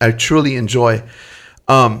company I truly enjoy.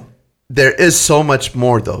 There is so much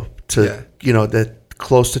more, though, to, you know, the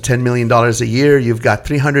close to $10 million a year. You've got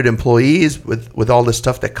 300 employees with all the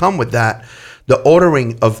stuff that come with that. The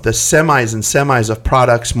ordering of the semis of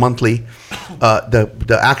products monthly,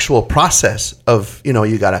 the actual process of, you know,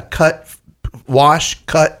 you got to cut, wash,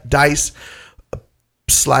 cut, dice,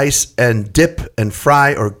 slice, and dip and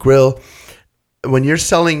fry or grill. When you're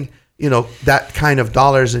selling, you know, that kind of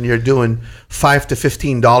dollars and you're doing $5 to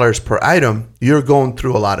 $15 per item, you're going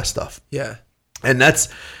through a lot of stuff. Yeah. And that's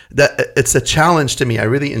it's a challenge to me. I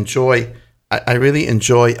really enjoy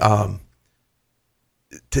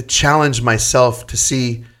to challenge myself to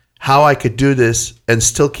see how I could do this and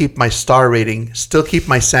still keep my star rating, still keep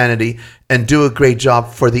my sanity, and do a great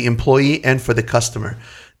job for the employee and for the customer.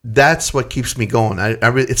 that's what keeps me going.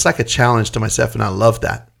 It's like a challenge to myself, and I love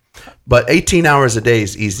that. But 18 hours a day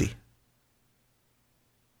is easy.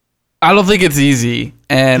 I don't think it's easy.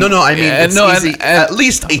 And No, I mean, it's easy. At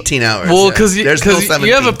least 18 hours. Well, because you have a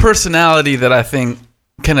 17. personality that I think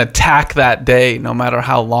can attack that day no matter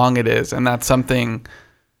how long it is, and that's something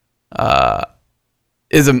that's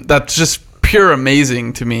just pure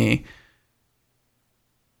amazing to me.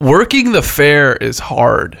 Working the fair is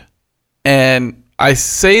hard, and I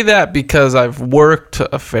say that because I've worked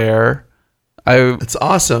a fair. It's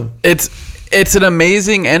awesome. It's an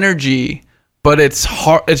amazing energy, but it's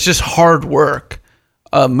hard. It's just hard work.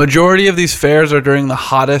 Majority of these fairs are during the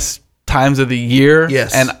hottest times of the year.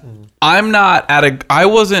 Yes. And I'm not I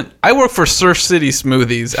work for Surf City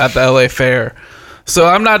Smoothies at the LA Fair. So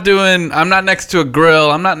I'm not next to a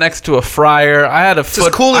grill. I'm not next to a fryer. I had a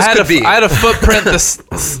footprint the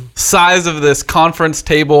size of this conference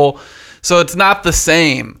table. So it's not the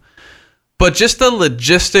same. But just the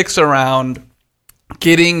logistics around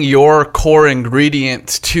getting your core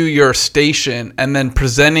ingredients to your station and then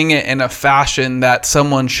presenting it in a fashion that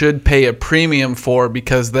someone should pay a premium for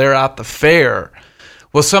because they're at the fair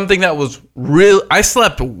was something that was real. I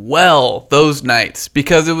slept well those nights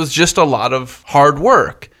because it was just a lot of hard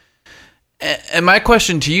work. And my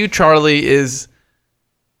question to you, Charlie, is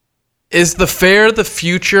the fair the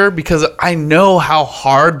future? Because I know how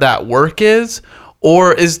hard that work is.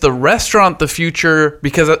 Or is the restaurant the future?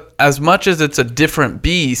 Because as much as it's a different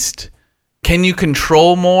beast, can you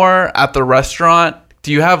control more at the restaurant?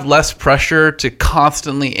 Do you have less pressure to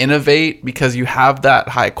constantly innovate because you have that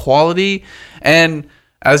high quality? And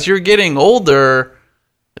as you're getting older,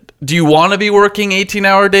 do you want to be working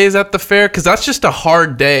 18-hour days at the fair? Because that's just a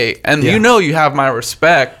hard day. And you have my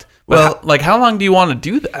respect. But Well, how long do you want to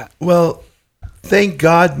do that? Well, thank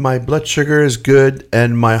God my blood sugar is good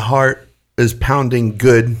and my heart is pounding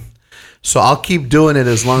good. So I'll keep doing it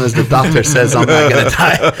as long as the doctor says I'm not going to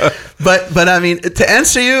die. But I mean, to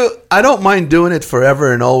answer you, I don't mind doing it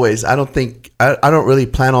forever and always. I don't really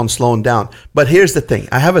plan on slowing down. But here's the thing.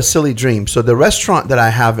 I have a silly dream. So the restaurant that I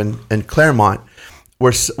have in Claremont,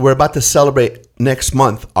 we're about to celebrate next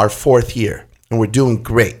month our 4th year, and we're doing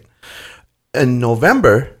great. In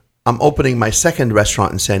November, I'm opening my 2nd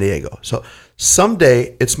restaurant in San Diego. So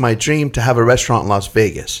someday it's my dream to have a restaurant in Las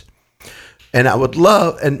Vegas. And I would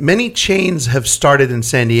love, and many chains have started in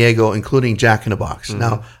San Diego, including Jack in the Box. Mm-hmm.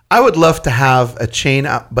 Now, I would love to have a chain,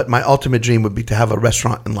 but my ultimate dream would be to have a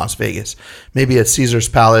restaurant in Las Vegas, maybe at Caesar's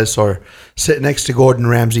Palace or sit next to Gordon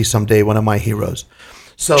Ramsay someday, one of my heroes.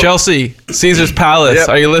 So Chelsea, Caesar's Palace. Yep.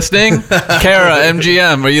 Are you listening? Kara,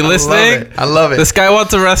 MGM, are you listening? I love it. This guy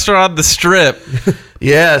wants a restaurant on the Strip.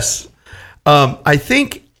 Yes. I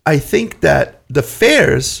think that the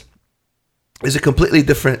fairs is a completely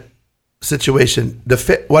different situation.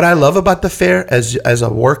 What I love about the fair as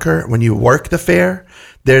a worker, when you work the fair,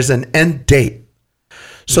 there's an end date.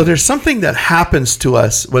 So there's something that happens to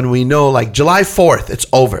us when we know, like July 4th, it's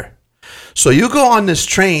over. So you go on this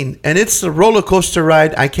train and it's a roller coaster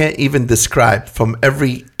ride I can't even describe from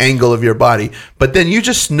every angle of your body. But then you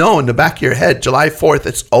just know in the back of your head, July 4th,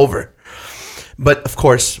 it's over. But of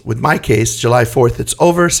course, with my case, July 4th, it's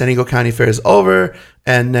over. San Diego County Fair is over.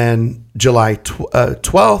 And then July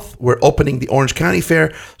 12th, we're opening the Orange County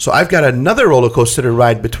Fair. So I've got another roller coaster to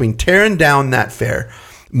ride between tearing down that fair,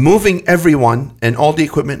 moving everyone and all the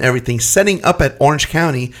equipment and everything, setting up at Orange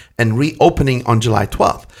County and reopening on July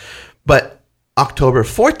 12th. But October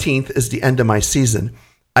 14th is the end of my season.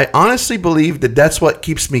 I honestly believe that that's what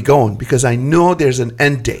keeps me going because I know there's an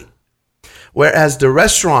end date. Whereas the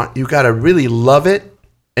restaurant, you got to really love it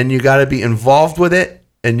and you got to be involved with it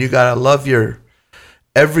and you got to love your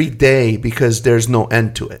every day because there's no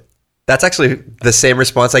end to it. That's actually the same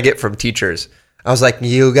response I get from teachers. I was like,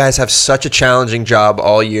 you guys have such a challenging job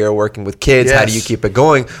all year working with kids. Yes. How do you keep it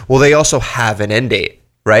going? Well, they also have an end date,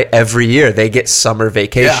 right? Every year they get summer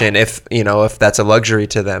vacation if that's a luxury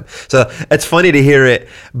to them. So it's funny to hear it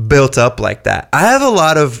built up like that. I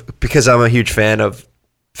have because I'm a huge fan of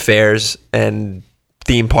fairs and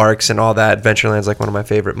theme parks and all that. Adventureland's like one of my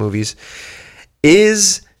favorite movies.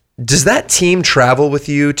 Does that team travel with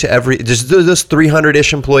you to those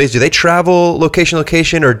 300-ish employees, do they travel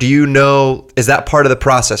location, or do you know, is that part of the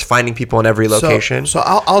process, finding people in every location? So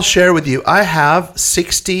I'll share with you. I have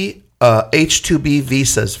 60 H-2B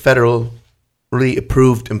visas, federally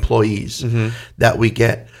approved employees that we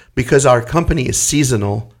get because our company is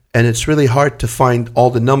seasonal and it's really hard to find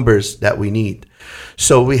all the numbers that we need.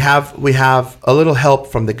 So we have a little help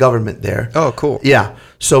from the government there. Oh, cool. Yeah.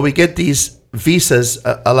 So we get these visas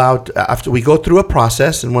allowed after we go through a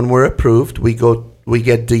process, and when we're approved, we go we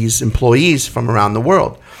get these employees from around the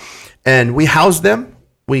world, and we house them,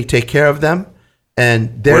 we take care of them,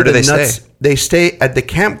 and they're Where do the they nuts. stay? They stay at the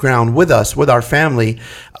campground with us, with our family.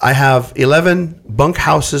 I have 11 bunk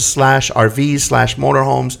houses / RVs /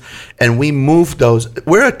 motorhomes, and we move those.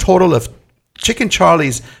 We're a total of Chicken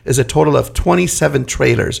Charlie's is a total of 27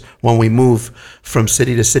 trailers when we move from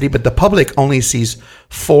city to city, but the public only sees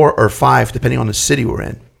 4 or 5 depending on the city we're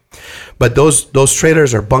in. But those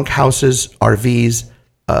trailers are bunk houses, RVs,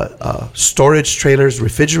 storage trailers,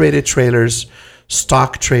 refrigerated trailers,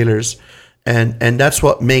 stock trailers, and that's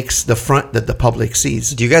what makes the front that the public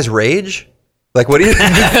sees. Do you guys rage? Like, what do you?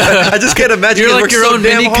 I just can't imagine. You're you like work your so own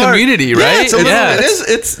damn mini hard. community, right? It's a little, it is.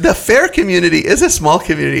 It's the fair community is a small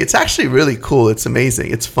community. It's actually really cool. It's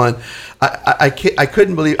amazing. It's fun. I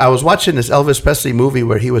couldn't believe I was watching this Elvis Presley movie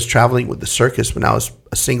where he was traveling with the circus when I was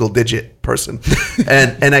a single digit person,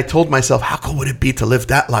 and I told myself, how cool would it be to live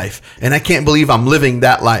that life? And I can't believe I'm living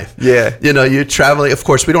that life. Yeah. You know, you're traveling. Of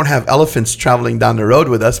course, we don't have elephants traveling down the road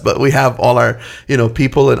with us, but we have all our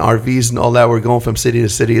people and RVs and all that. We're going from city to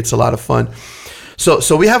city. It's a lot of fun.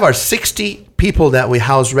 So we have our 60 people that we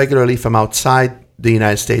house regularly from outside the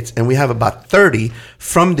United States, and we have about 30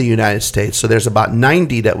 from the United States. So there's about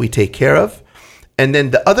 90 that we take care of. And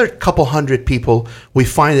then the other couple hundred people we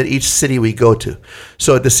find at each city we go to.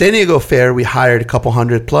 So at the San Diego Fair, we hired a couple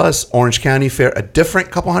hundred plus. Orange County Fair, a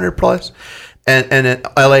different couple hundred plus. And at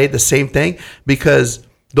LA, the same thing, because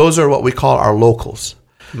those are what we call our locals.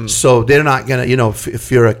 So they're not going to, if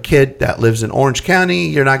you're a kid that lives in Orange County,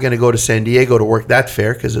 you're not going to go to San Diego to work that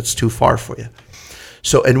fair because it's too far for you.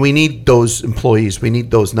 So, and we need those employees. We need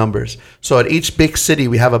those numbers. So at each big city,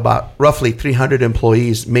 we have about roughly 300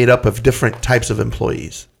 employees made up of different types of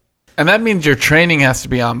employees. And that means your training has to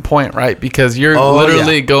be on point, right? Because you're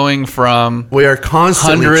literally going from We are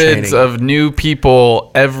constantly hundreds training. of new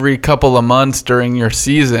people every couple of months during your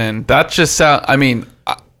season. That just sounds,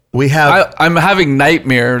 We have... I'm having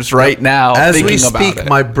nightmares right now As thinking we speak, about it.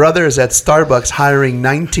 my brother is at Starbucks hiring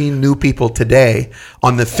 19 new people today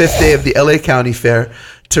on the 5th day of the LA County Fair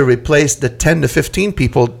to replace the 10 to 15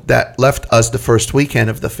 people that left us the first weekend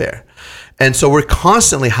of the fair. And so we're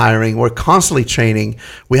constantly hiring, we're constantly training.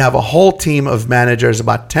 We have a whole team of managers,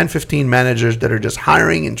 about 10, 15 managers that are just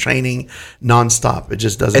hiring and training nonstop. It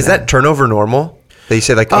just doesn't Is that turnover normal? They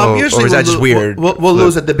say like, or is that just weird? We'll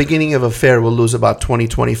lose at the beginning of a fair. We'll lose about 20,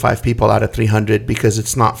 25 people out of 300 because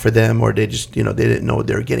it's not for them, or they just, they didn't know what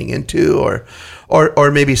they were getting into,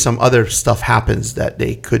 or maybe some other stuff happens that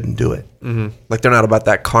they couldn't do it. Mm-hmm. Like they're not about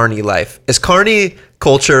that carny life. Is carny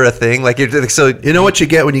culture a thing? Like, so You know what you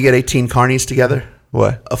get when you get 18 carnies together?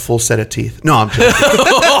 what? A full set of teeth. No, I'm joking.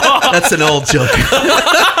 That's an old joke.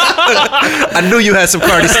 I knew you had some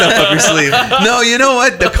carny stuff up your sleeve. No, you know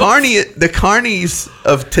what? The carnies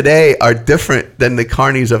of today are different than the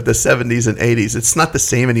carnies of the 70s and 80s. It's not the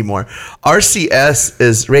same anymore. RCS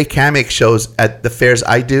is Ray Kamek shows at the fairs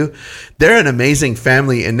I do. They're an amazing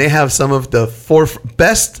family, and they have some of the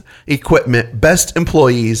best equipment, best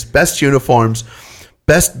employees, best uniforms,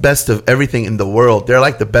 best of everything in the world. They're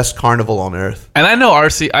like the best carnival on earth. And I know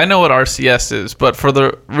what RCS is, but for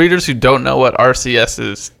the readers who don't know what RCS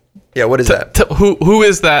is, Yeah, what is that? who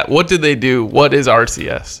is that? What do they do? What is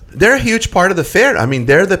RCS? They're a huge part of the fair. I mean,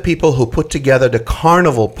 they're the people who put together the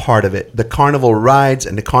carnival part of it, the carnival rides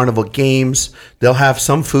and the carnival games. They'll have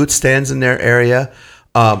some food stands in their area.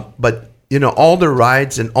 But, all the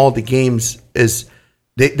rides and all the games is,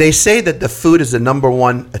 they say that the food is the number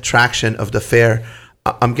one attraction of the fair.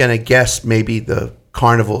 I'm going to guess maybe the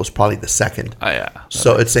carnival is probably the second. Oh, yeah.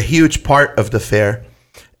 So it's a huge part of the fair.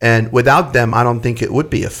 And without them, I don't think it would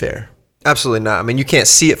be a fair. Absolutely not. I mean, you can't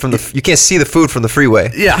see it you can't see the food from the freeway.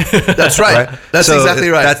 Yeah, that's right. Right? That's So exactly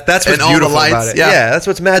right. That's what's And all the beautiful lights, about it. yeah. Yeah, that's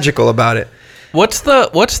what's magical about it. What's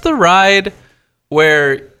the ride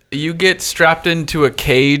where you get strapped into a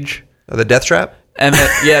cage The death trap? and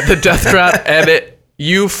the death trap, and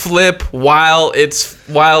you flip while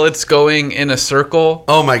it's going in a circle?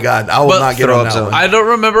 Oh my God, I will But not get throw on up that zone. one. I don't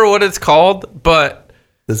remember what it's called, but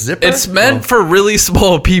The zipper? it's meant for really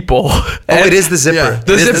small people. Oh, it is the zipper. Yeah. It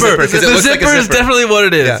The is zipper. 'cause it The looks like a zipper is definitely what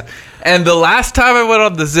it is. Yeah. And the last time I went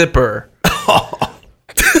on the zipper,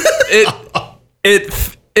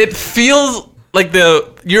 it feels like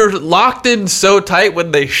you're locked in so tight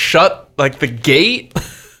when they shut like the gate,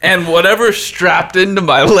 and whatever's strapped into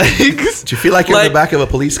my legs. Do you feel like you're in the back of a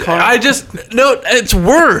police car? No, it's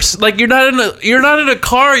worse. Like you're not in a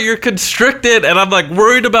car, you're constricted, and I'm like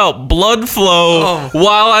worried about blood flow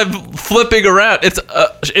while I'm flipping around. It's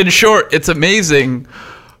in short, it's amazing.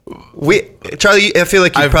 Charlie, I feel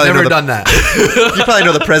like you I've probably never know done that. You probably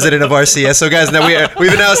know the president of RCS. So guys, now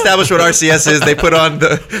we've now established what RCS is. They put on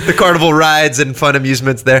the carnival rides and fun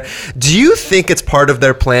amusements there. Do you think it's part of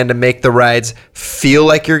their plan to make the rides feel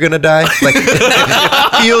like you're gonna die? Like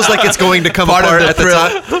it feels like it's going to come Part of apart the at the thrill.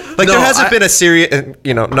 top. Like No, there hasn't been a serious,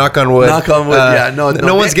 knock on wood. Knock on wood.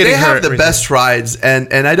 No one's getting They hurt. have the best rides,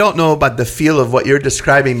 and I don't know about the feel of what you're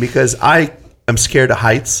describing because I am scared of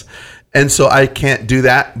heights, and so I can't do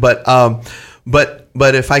that. But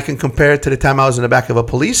if I can compare it to the time I was in the back of a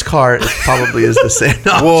police car, it probably is the same.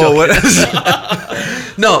 No, I'm Whoa! joking. What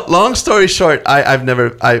is? No, long story short, I've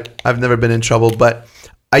never been in trouble, but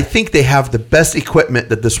I think they have the best equipment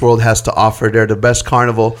that this world has to offer. They're the best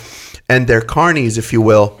carnival, and their carnies, if you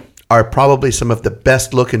will, are probably some of the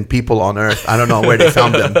best looking people on earth. I don't know where they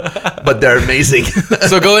found them, but they're amazing.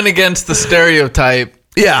 So going against the stereotype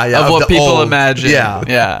Yeah, of what the people imagine. Yeah,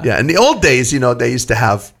 Yeah. In the old days, they used to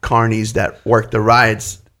have carnies that worked the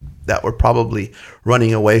rides that were probably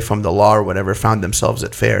running away from the law or whatever, found themselves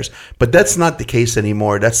at fairs. But that's not the case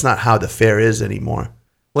anymore. That's not how the fair is anymore.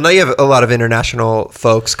 Well, now you have a lot of international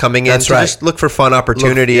folks coming in That's to right. just look for fun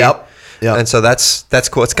opportunity. Yep. And so that's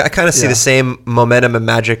cool. I kind of see Yeah. the same momentum and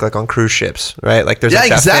magic like on cruise ships, right? Like there's Yeah, like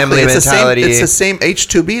that exactly. family It's mentality. the same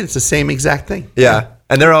H2B. It's the same exact thing. Yeah.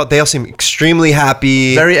 And they all seem extremely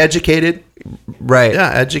happy. Very educated. right.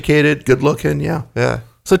 Yeah, educated, good looking. Yeah. Yeah.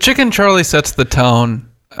 So Chicken Charlie sets the tone.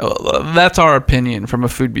 That's our opinion from a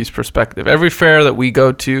Food Beast perspective. Every fair that we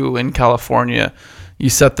go to in California, you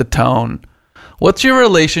set the tone. What's your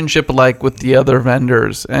relationship like with the other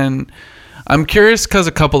vendors? And I'm curious because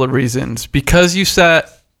a couple of reasons. Because you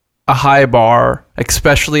set a high bar,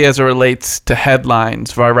 especially as it relates to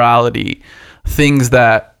headlines, virality, things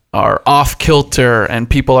that are off kilter and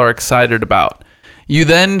people are excited about. You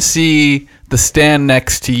then see the stand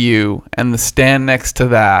next to you and the stand next to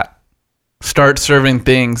that start serving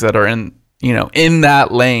things that are in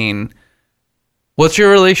that lane. What's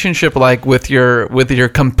your relationship like with your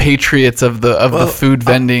compatriots of the food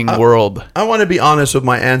vending world? I want to be honest with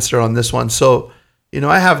my answer on this one. So,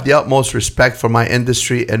 I have the utmost respect for my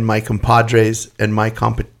industry and my compadres and my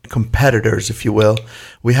competitors, if you will.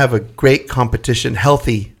 We have a great competition,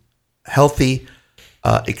 healthy,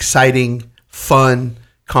 exciting, fun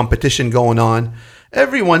competition going on.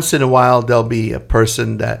 Every once in a while, there'll be a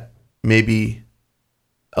person that maybe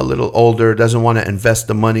a little older, doesn't want to invest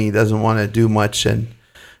the money, doesn't want to do much, and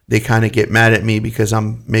they kind of get mad at me because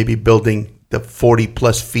I'm maybe building the 40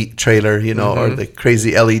 plus feet trailer, or the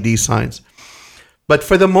crazy LED signs. But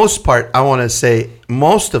for the most part, I want to say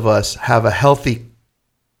most of us have a healthy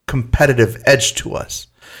competitive edge to us,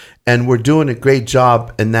 and we're doing a great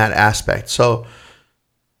job in that aspect. So,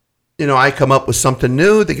 I come up with something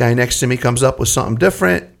new, the guy next to me comes up with something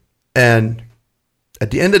different, and at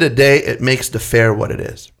the end of the day, it makes the fair what it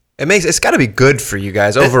is. It's got to be good for you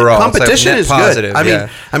guys overall. Competition It's like net is positive, good. yeah.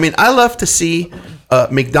 I mean, I love to see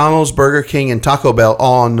McDonald's, Burger King, and Taco Bell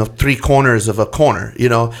all on the three corners of a corner.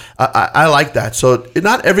 I like that. So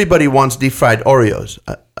not everybody wants deep fried Oreos.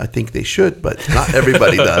 I think they should, but not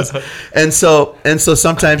everybody does. And so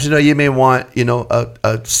sometimes you may want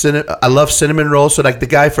I love cinnamon rolls. So like the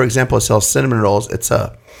guy, for example, sells cinnamon rolls. It's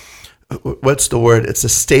what's the word? It's a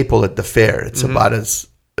staple at the fair. It's about as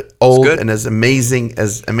old and as amazing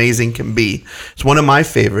can be. It's one of my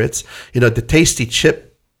favorites. The Tasty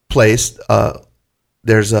Chip place,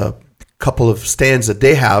 there's a couple of stands that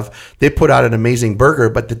they put out an amazing burger,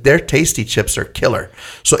 but their Tasty Chips are killer.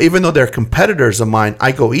 So even though they're competitors of mine,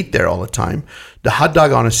 I go eat there all the time. The hot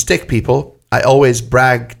dog on a stick, people, I always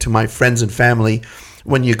brag to my friends and family,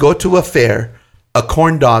 when you go to a fair, a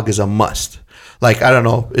corn dog is a must. Like, I don't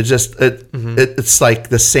know, it's just, it's like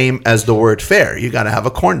the same as the word fair. You got to have a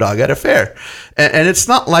corn dog at a fair. And it's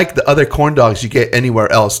not like the other corn dogs you get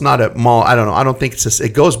anywhere else, not at mall. I don't know. I don't think it's just,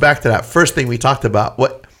 it goes back to that first thing we talked about,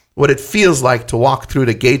 what it feels like to walk through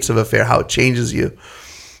the gates of a fair, how it changes you.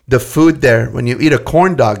 The food there, when you eat a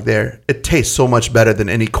corn dog there, it tastes so much better than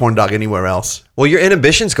any corn dog anywhere else. Well, your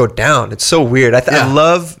inhibitions go down. It's so weird. I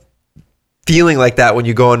love feeling like that when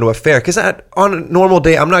you go into a fair, because on a normal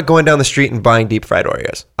day, I'm not going down the street and buying deep fried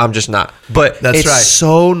Oreos. I'm just not. But it's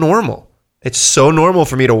so normal. It's so normal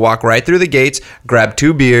for me to walk right through the gates, grab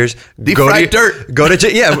 2 beers, deep fried dirt.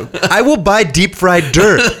 I will buy deep fried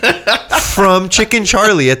dirt from Chicken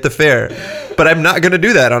Charlie at the fair. But I'm not going to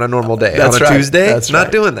do that on a normal day. That's on a right. Tuesday, That's not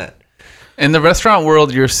right. doing that. In the restaurant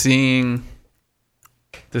world, you're seeing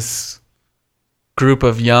this group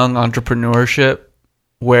of young entrepreneurship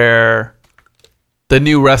where the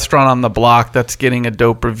new restaurant on the block that's getting a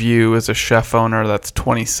dope review is a chef owner that's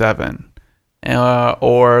 27.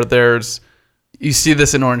 Or there's you see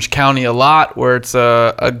this in Orange County a lot, where it's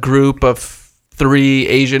a group of 3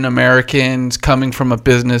 Asian Americans coming from a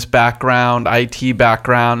business background, IT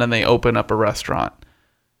background, and they open up a restaurant.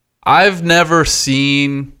 I've never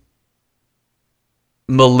seen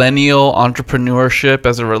millennial entrepreneurship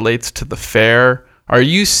as it relates to the fair. Are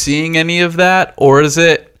you seeing any of that, or is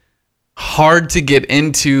it hard to get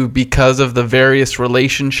into because of the various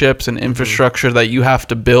relationships and infrastructure that you have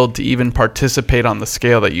to build to even participate on the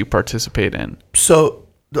scale that you participate in? So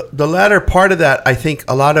the latter part of that, I think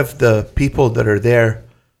a lot of the people that are there,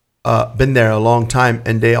 been there a long time,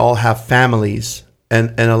 and they all have families,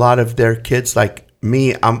 and a lot of their kids, like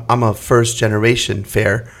me, I'm a first generation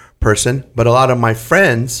fair person, but a lot of my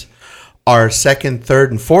friends are second,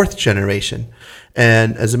 third, and fourth generation.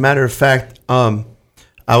 And as a matter of fact,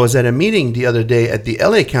 I was at a meeting the other day at the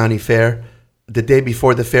LA County Fair, the day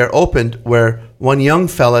before the fair opened, where one young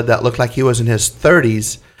fella that looked like he was in his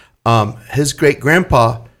 30s, his great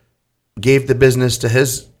grandpa gave the business to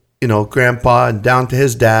his, grandpa and down to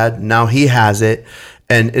his dad. Now he has it,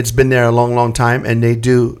 and it's been there a long, long time. And they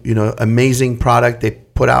do, amazing product. They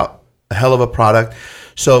put out a hell of a product.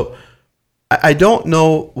 So I don't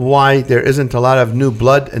know why there isn't a lot of new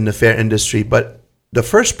blood in the fair industry, but the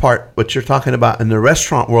first part, what you're talking about in the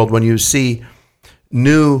restaurant world, when you see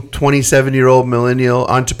new 27-year-old millennial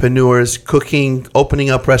entrepreneurs cooking, opening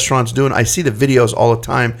up restaurants, I see the videos all the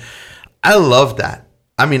time. I love that.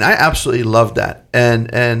 I mean, I absolutely love that.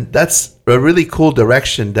 And that's a really cool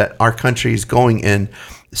direction that our country is going in,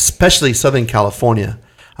 especially Southern California.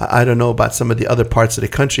 I don't know about some of the other parts of the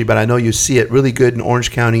country, but I know you see it really good in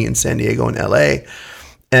Orange County and San Diego and LA.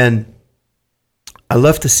 And I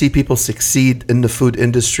love to see people succeed in the food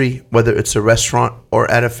industry, whether it's a restaurant or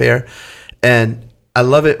at a fair. And I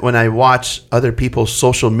love it when I watch other people's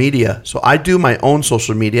social media. So I do my own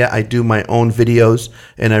social media. I do my own videos,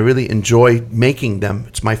 and I really enjoy making them.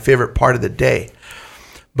 It's my favorite part of the day.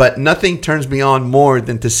 But nothing turns me on more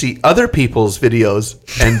than to see other people's videos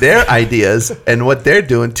and their ideas and what they're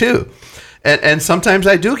doing too. And sometimes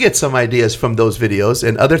I do get some ideas from those videos,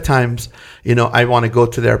 and other times, I want to go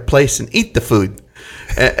to their place and eat the food.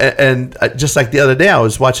 And just like the other day, I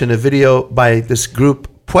was watching a video by this group,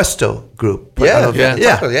 Puesto Group.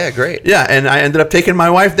 Yeah, great. Yeah, and I ended up taking my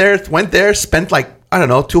wife there, went there, spent like, I don't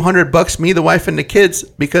know, $200, me, the wife, and the kids,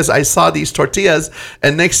 because I saw these tortillas,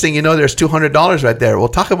 and next thing you know, there's $200 right there. Well,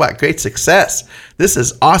 talk about great success. This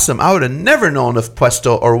is awesome. I would have never known of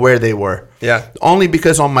Puesto or where they were. Yeah. Only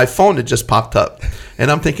because on my phone it just popped up. And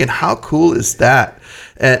I'm thinking, how cool is that?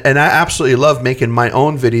 And I absolutely love making my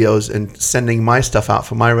own videos and sending my stuff out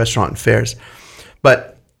for my restaurant and fairs.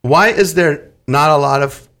 But why is there not a lot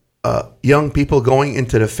of young people going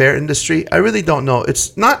into the fair industry? I really don't know.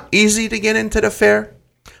 It's not easy to get into the fair,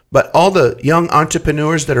 but all the young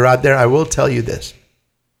entrepreneurs that are out there, I will tell you this.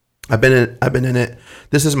 I've been in it.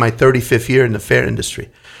 This is my 35th year in the fair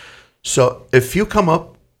industry. So if you come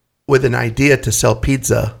up with an idea to sell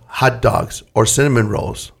pizza, hot dogs, or cinnamon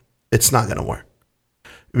rolls, it's not going to work.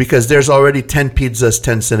 Because there's already 10 pizzas,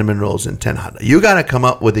 10 cinnamon rolls, and 10 hot dogs. You got to come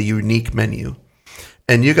up with a unique menu.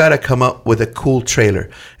 And you got to come up with a cool trailer.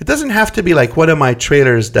 It doesn't have to be like one of my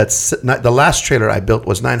trailers. The last trailer I built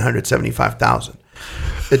was $975,000.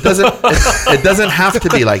 It doesn't have to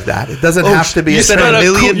be like that. It doesn't have to be. You spent $1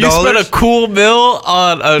 million. You spent a cool mill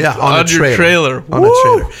on your trailer. On a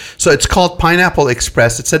trailer. So it's called Pineapple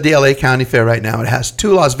Express. It's at the LA County Fair right now. It has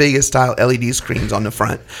 2 Las Vegas style LED screens on the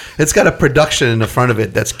front. It's got a production in the front of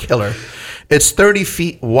it that's killer. It's 30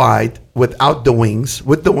 feet wide without the wings.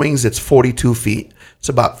 With the wings, it's 42 feet. It's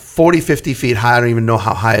about 40, 50 feet high. I don't even know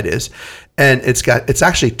how high it is. And it's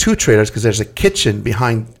actually 2 trailers because there's a kitchen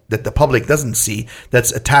behind that the public doesn't see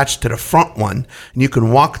that's attached to the front one. And you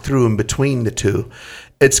can walk through in between the 2.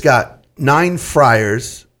 It's got 9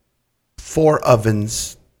 fryers, 4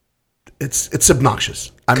 ovens. It's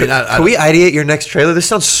obnoxious. I mean, can we ideate your next trailer? This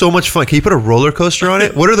sounds so much fun. Can you put a roller coaster on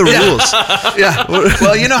it? What are the rules? Yeah.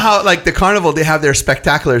 Well, you know how like the carnival, they have their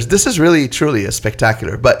spectaculars. This is really, truly a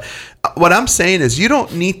spectacular. But what I'm saying is you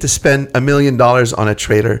don't need to spend $1 million on a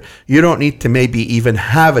trailer. You don't need to maybe even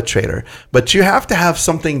have a trailer. But you have to have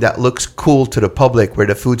something that looks cool to the public where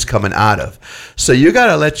the food's coming out of. So you got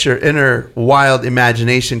to let your inner wild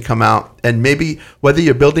imagination come out. And maybe whether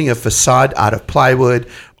you're building a facade out of plywood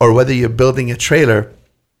or whether you're building a trailer,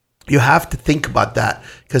 you have to think about that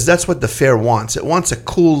because that's what the fair wants. It wants a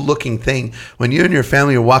cool looking thing. When you and your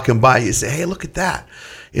family are walking by, you say, hey, look at that.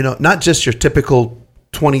 Not just your typical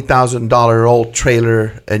 $20,000 old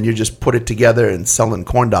trailer and you just put it together and selling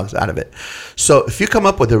corn dogs out of it. So if you come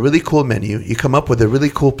up with a really cool menu, you come up with a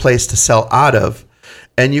really cool place to sell out of,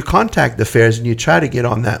 and you contact the fairs and you try to get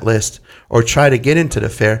on that list or try to get into the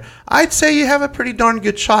fair, I'd say you have a pretty darn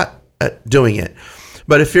good shot at doing it.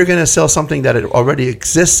 But if you're going to sell something that already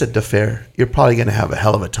exists at the fair, you're probably going to have a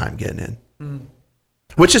hell of a time getting in.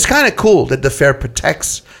 Which is kind of cool that the fair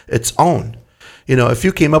protects its own. You know, if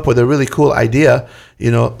you came up with a really cool idea,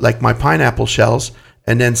 you know, like my pineapple shells,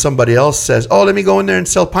 and then somebody else says, oh, let me go in there and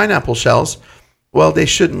sell pineapple shells. Well, they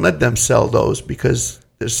shouldn't let them sell those because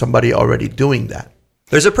there's somebody already doing that.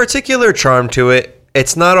 There's a particular charm to it.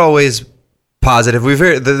 It's not always positive. We've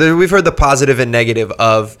heard the positive and negative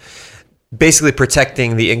of basically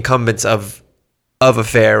protecting the incumbents of a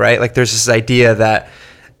fair, right? Like there's this idea that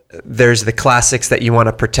there's the classics that you want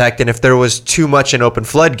to protect, and if there was too much an open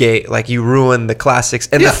floodgate, like you ruin the classics.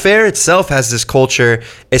 And the fair itself has this culture.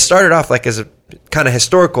 It started off like as a kind of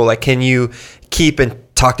historical, like can you keep and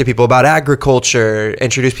talk to people about agriculture,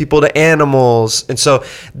 introduce people to animals, and so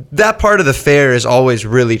that part of the fair is always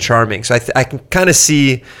really charming. So I can kind of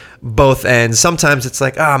see both ends. Sometimes it's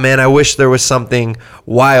like, oh man, I wish there was something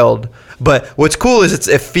wild. But what's cool is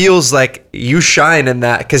it feels like you shine in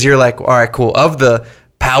that because you're like, all right, cool. Of the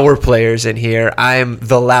power players in here, I'm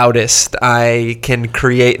the loudest. I can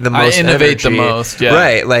create the most. I innovate energy. The most. Yeah.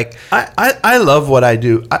 Right. Like I love what I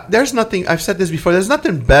do. There's nothing. I've said this before. There's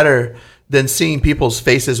nothing better than seeing people's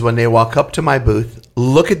faces when they walk up to my booth,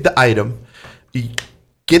 look at the item,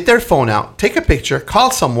 get their phone out, take a picture,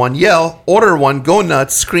 call someone, yell, order one, go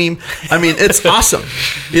nuts, scream. I mean, it's awesome.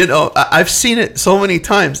 You know, I've seen it so many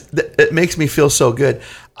times. It makes me feel so good.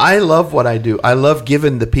 I love what I do. I love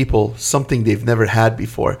giving the people something they've never had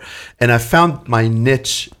before. And I found my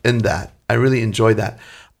niche in that. I really enjoy that.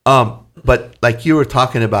 But like you were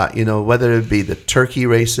talking about, you know, whether it be the turkey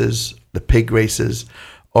races, the pig races,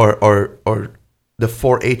 or the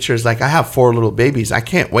 4-Hers. Like I have 4 little babies. I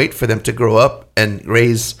can't wait for them to grow up and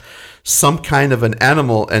raise some kind of an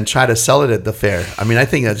animal and try to sell it at the fair. I mean, I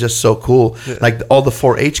think that's just so cool. Yeah. Like all the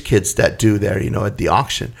 4-H kids that do there, you know, at the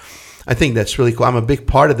auction. I think that's really cool. I'm a big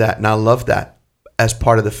part of that, and I love that as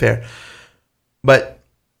part of the fair. But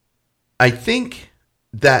I think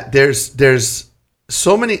that there's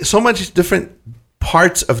so much different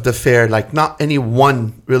parts of the fair. Like not any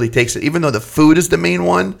one really takes it, even though the food is the main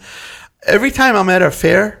one. Every time I'm at a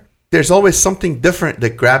fair, there's always something different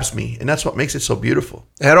that grabs me, and that's what makes it so beautiful.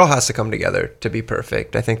 It all has to come together to be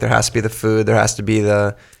perfect. I think there has to be the food, there has to be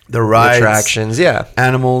the rides, the attractions, yeah,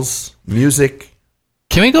 animals, music.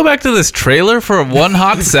 Can we go back to this trailer for one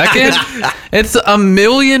hot second? It's $1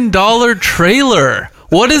 million trailer.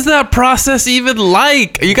 What is that process even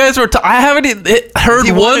like? You guys were I haven't heard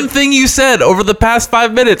one thing you said over the past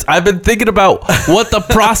 5 minutes. I've been thinking about what the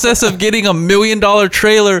process of getting $1 million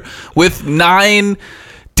trailer with 9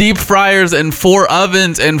 deep fryers and 4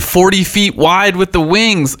 ovens and 40 feet wide with the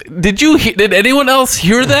wings. Did anyone else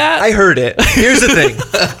hear that? I heard it. Here's the thing.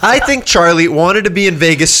 I think Charlie wanted to be in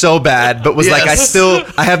Vegas so bad, but was like,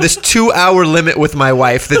 I have this 2-hour limit with my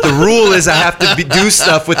wife that the rule is I have to do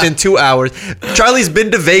stuff within 2 hours. Charlie's been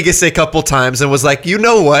to Vegas a couple times and was like, you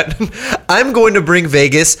know what? I'm going to bring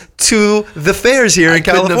Vegas to the fairs here in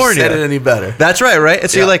California. Couldn't have said it any better. That's right, right? And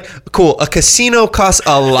so you're like, cool, a casino costs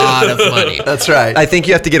a lot of money. That's right. I think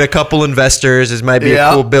you have to get a couple investors. This might be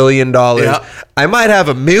a cool $1 billion. I might have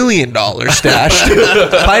 $1 million stashed.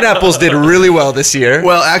 Pineapples did really well this year.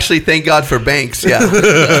 Well, actually, thank God for banks,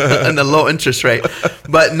 and the low interest rate.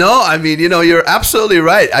 But no, I mean, you know, you're absolutely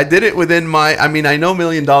right. I did it within I know $1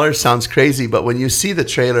 million sounds crazy, but when you see the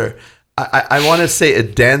trailer, I want to say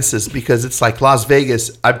it dances because it's like Las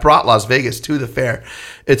Vegas. I brought Las Vegas to the fair.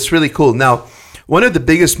 It's really cool. Now, one of the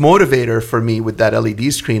biggest motivator for me with that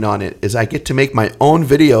LED screen on it is I get to make my own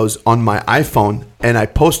videos on my iPhone and I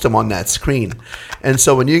post them on that screen. And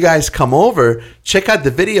so when you guys come over, check out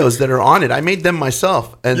the videos that are on it. I made them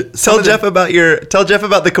myself. And tell Jeff about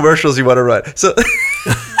the commercials you want to run. So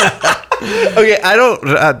okay, I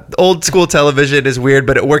don't. Old school television is weird,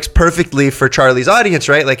 but it works perfectly for Charlie's audience,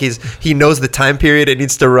 right? Like he knows the time period it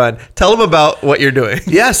needs to run. Tell him about what you're doing.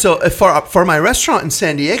 Yeah, so for my restaurant in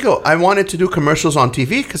San Diego, I wanted to do commercials on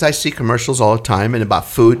TV because I see commercials all the time and about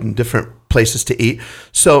food and different places to eat.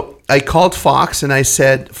 So I called Fox and I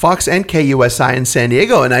said, Fox and KUSI in San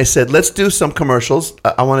Diego, and I said, let's do some commercials.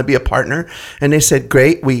 I want to be a partner. And they said,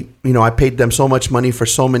 great. I paid them so much money for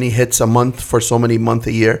so many hits a month for so many months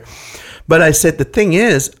a year. But I said, the thing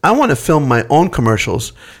is, I want to film my own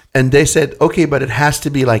commercials. And they said, okay, but it has to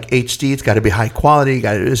be like HD. It's got to be high quality. You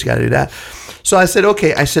got to do this, you got to do that. So I said,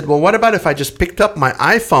 okay. I said, well, what about if I just picked up my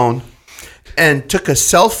iPhone and took a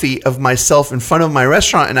selfie of myself in front of my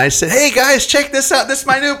restaurant? And I said, hey, guys, check this out. This is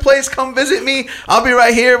my new place. Come visit me. I'll be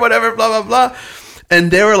right here, whatever, blah, blah, blah. And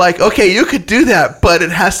they were like, okay, you could do that, but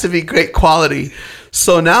it has to be great quality.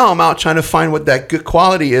 So now I'm out trying to find what that good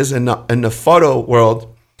quality is in the photo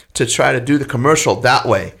world to try to do the commercial that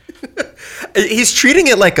way. He's treating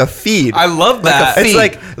it like a feed. I love that. It's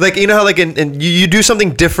like you know how like you do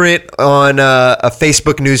something different on a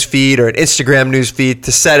Facebook news feed or an Instagram news feed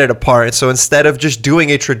to set it apart. So instead of just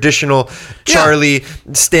doing a traditional Charlie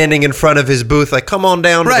standing in front of his booth, like come on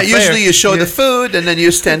down. Right. To the fair. Usually you show the food and then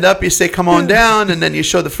you stand up, you say come on down, and then you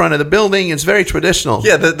show the front of the building. It's very traditional.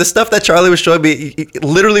 Yeah, the stuff that Charlie was showing me,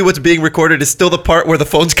 literally what's being recorded is still the part where the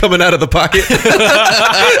phone's coming out of the pocket.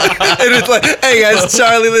 And it's like, hey guys,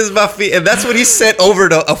 Charlie, this is my feed. And that's what he sent over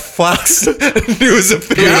to a Fox News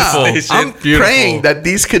Beautiful. station. I'm Beautiful. praying that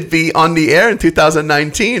these could be on the air in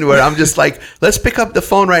 2019 where I'm just like, let's pick up the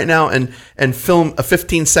phone right now and film a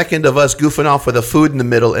 15-second of us goofing off with a food in the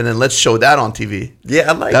middle, and then let's show that on TV. Yeah,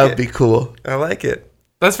 I like That it. would be cool. I like it.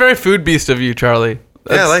 That's very food beast of you, Charlie.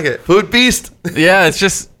 Yeah, I like it. Food beast. Yeah, it's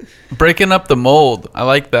just breaking up the mold. I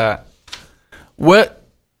like that. What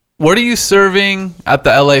are you serving at the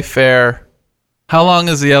LA Fair? How long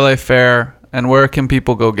is the LA Fair, and where can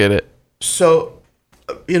people go get it? So,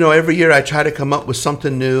 every year I try to come up with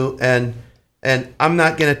something new, and I'm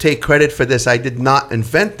not going to take credit for this. I did not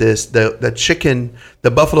invent this.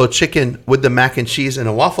 The buffalo chicken with the mac and cheese and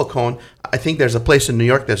a waffle cone. I think there's a place in New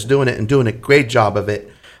York that's doing it and doing a great job of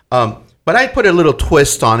it. But I put a little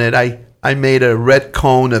twist on it. I made a red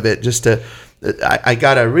cone of it I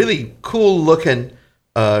got a really cool looking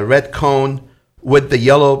red cone with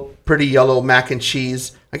the pretty yellow mac and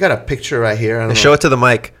cheese. I got a picture right here. I don't know. Show it to the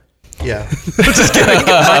mic. Yeah.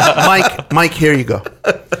 Mike, here you go.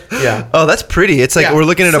 Yeah. Oh, that's pretty. It's like Yeah. we're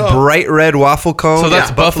looking at a So- bright red waffle cone. So that's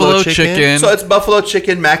Yeah. buffalo chicken. So it's buffalo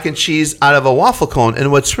chicken, mac and cheese out of a waffle cone. And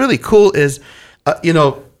what's really cool is,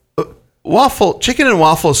 chicken and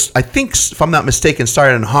waffles, I think, if I'm not mistaken,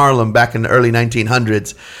 started in Harlem back in the early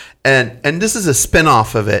 1900s. And this is a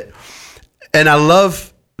spin-off of it. And I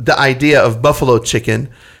love the idea of buffalo chicken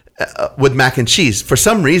with mac and cheese. For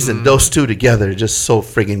some reason, those two together are just so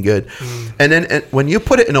friggin' good. And then when you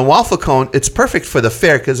put it in a waffle cone, it's perfect for the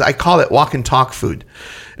fair because I call it walk and talk food.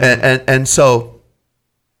 And so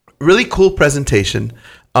really cool presentation.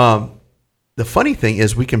 The funny thing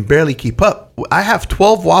is we can barely keep up. I have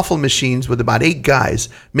 12 waffle machines with about 8 guys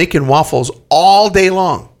making waffles all day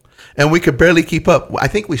long. And we could barely keep up. I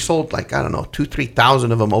think we sold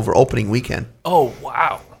 2,000-3,000 of them over opening weekend. Oh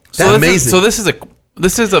wow! That's amazing.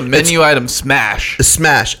 This is a menu item smash. A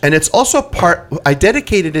smash. And it's also I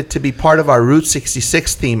dedicated it to be part of our Route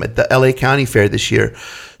 66 theme at the LA County Fair this year.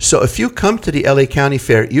 So if you come to the LA County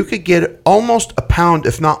Fair, you could get almost a pound,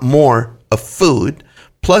 if not more, of food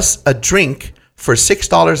plus a drink for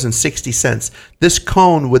 $6.60. This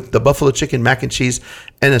cone with the buffalo chicken, mac and cheese,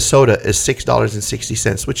 and a soda is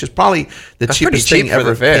 $6.60, which is probably That's cheapest pretty cheap thing for the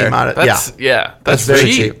ever fair. came out of. That's very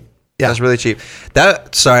very cheap. cheap. Yeah. That's really cheap.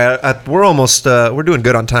 We're almost we're doing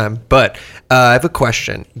good on time, but I have a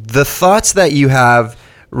question. The thoughts that you have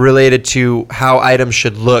related to how items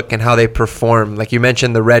should look and how they perform, like you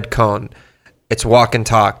mentioned the red cone, it's walk and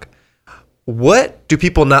talk. What do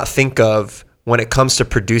people not think of when it comes to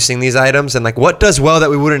producing these items, and like what does well that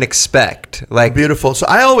we wouldn't expect? Like Beautiful. So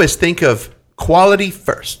I always think of quality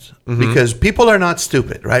first because people are not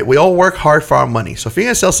stupid, right? We all work hard for our money. So if you're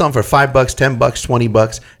going to sell something for $5, $10,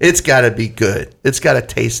 $20, it's got to be good. It's got to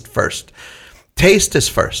taste first. Taste is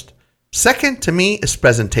first. Second to me is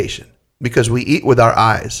presentation because we eat with our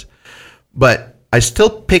eyes. But I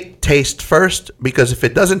still pick taste first because if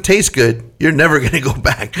it doesn't taste good, you're never going to go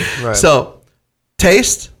back. Right. So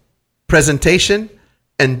taste, presentation,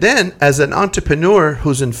 and then as an entrepreneur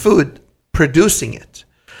who's in food, producing it.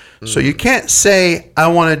 So you can't say, I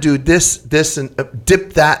want to do this, and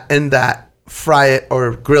dip that in that, fry it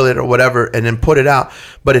or grill it or whatever, and then put it out.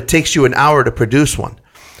 But it takes you an hour to produce one.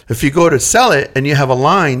 If you go to sell it and you have a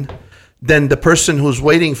line, then the person who's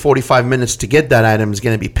waiting 45 minutes to get that item is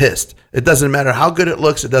going to be pissed. It doesn't matter how good it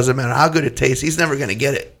looks. It doesn't matter how good it tastes. He's never going to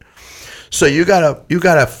get it. So you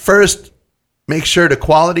gotta first make sure the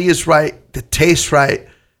quality is right, the taste right,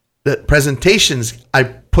 the presentations. I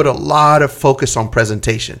put a lot of focus on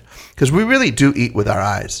presentation because we really do eat with our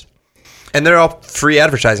eyes. And they're all free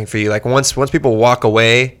advertising for you. Like once people walk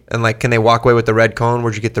away, and like, can they walk away with the red cone?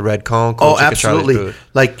 Where'd you get the red cone? Cold Oh, Chicken Charlie's absolutely. food.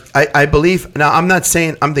 Like I believe now. I'm not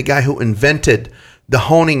saying I'm the guy who invented the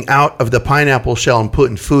honing out of the pineapple shell and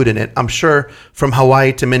putting food in it. I'm sure from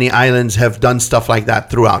Hawaii to many islands have done stuff like that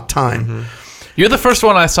throughout time. You're the first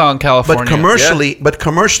one I saw in California. But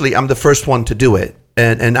commercially, I'm the first one to do it.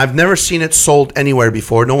 And I've never seen it sold anywhere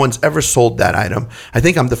before. No one's ever sold that item. I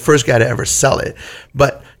think I'm the first guy to ever sell it.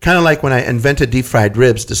 But kind of like when I invented deep fried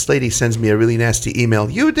ribs, this lady sends me a really nasty email.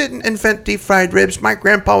 You didn't invent deep fried ribs. My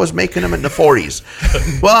grandpa was making them in the 40s.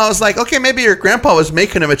 Well, I was like, okay, maybe your grandpa was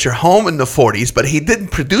making them at your home in the 40s, but he didn't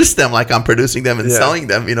produce them like I'm producing them and selling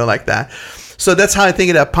them, like that. So that's how I think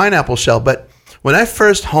of that pineapple shell. But when I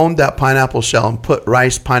first honed that pineapple shell and put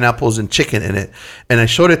rice, pineapples, and chicken in it, and I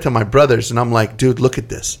showed it to my brothers, and I'm like, dude, look at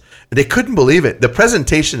this. And they couldn't believe it. The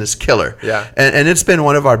presentation is killer. Yeah. And it's been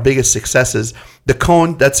one of our biggest successes. The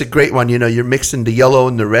cone, that's a great one. You're mixing the yellow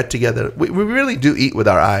and the red together. We really do eat with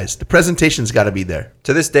our eyes. The presentation's got to be there.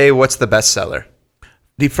 To this day, what's the best seller?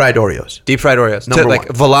 Deep fried Oreos. Deep fried Oreos. Number one.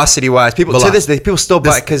 Velocity wise, to this day, people still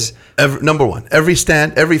buy it because number one. Every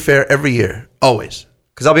stand, every fair, every year. Always.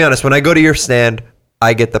 Because I'll be honest, when I go to your stand,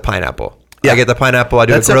 I get the pineapple. Yeah. I get the pineapple. I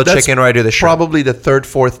do a grilled chicken, or I do the shrimp. Probably the third,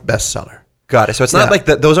 fourth best seller. Got it. So it's not like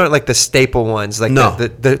those aren't like the staple ones. Like no.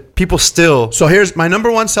 the people still. So here's my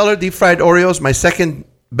number one seller, deep fried Oreos. My second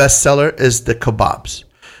best seller is the kebabs.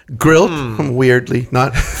 Grilled, weirdly,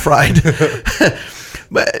 not fried.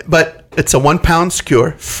 but it's a 1 pound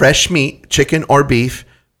skewer, fresh meat, chicken or beef,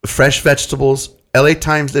 fresh vegetables. LA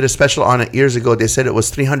Times did a special on it years ago. They said it was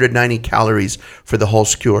 390 calories for the whole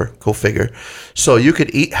skewer. Go figure. So you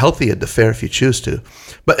could eat healthy at the fair if you choose to.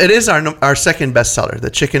 But it is our second best seller, the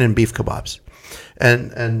chicken and beef kebabs.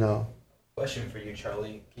 And Question for you,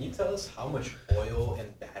 Charlie. Can you tell us how much oil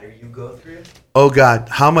and batter you go through? oh God,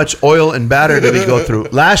 how much oil and batter did we go through?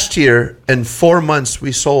 Last year, in 4 months,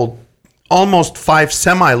 we sold almost 5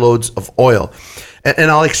 semi-loads of oil.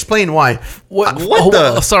 And I'll explain why.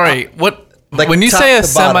 Sorry, what? Like when you top say a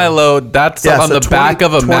to bottom. semi-load, that's on so the back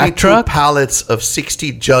of a Mack 22 truck? pallets of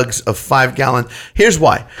 60 jugs of 5-gallon. Here's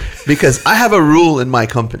why. Because I have a rule in my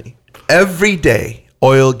company. Every day,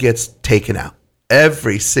 oil gets taken out.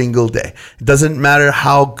 Every single day. It doesn't matter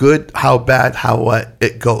how good, how bad, how what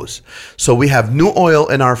it goes. So we have new oil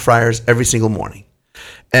in our fryers every single morning.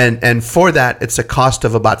 And for that, it's a cost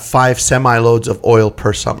of about 5 semi-loads of oil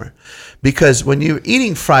per summer. Because when you're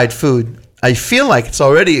eating fried food, I feel like it's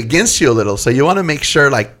already against you a little. So you want to make sure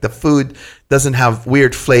like the food doesn't have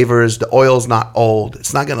weird flavors. The oil's not old.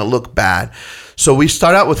 It's not going to look bad. So we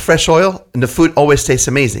start out with fresh oil and the food always tastes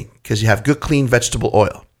amazing because you have good, clean vegetable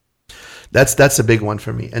oil. That's a big one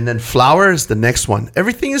for me. And then flour is the next one.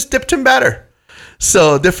 Everything is dipped in batter.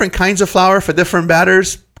 So different kinds of flour for different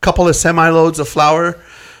batters, a couple of semi-loads of flour.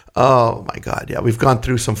 Oh my God. Yeah. We've gone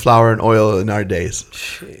through some flour and oil in our days.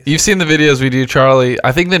 You've seen the videos we do, Charlie.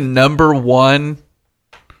 I think the number one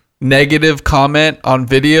negative comment on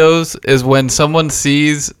videos is when someone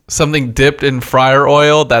sees something dipped in fryer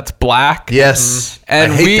oil that's black. Yes.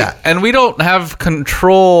 And I hate that. And we don't have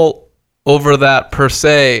control over that per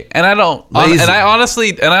se. And I don't Lazy. and I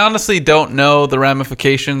honestly don't know the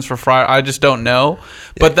ramifications for fryer. I just don't know.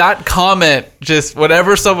 But that comment, just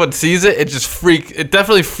whenever someone sees it, it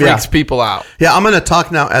definitely freaks people out. Yeah, I'm going to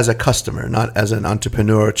talk now as a customer, not as an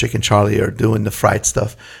entrepreneur or Chicken Charlie or doing the fried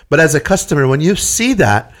stuff. But as a customer, when you see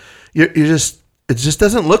that, it just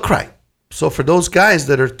doesn't look right. So for those guys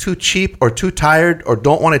that are too cheap or too tired or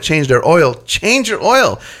don't want to change their oil, change your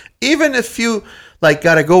oil. Even if you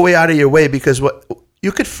got to go way out of your way, because what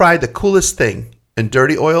you could fry the coolest thing in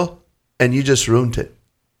dirty oil and you just ruined it.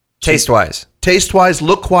 Taste-wise,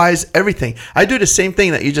 look-wise, everything. I do the same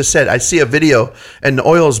thing that you just said. I see a video and the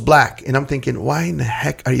oil is black and I'm thinking, why in the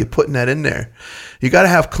heck are you putting that in there? You got to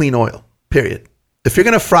have clean oil, period. If you're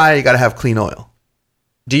going to fry, you got to have clean oil.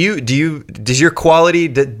 Does your quality,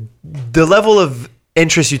 the level of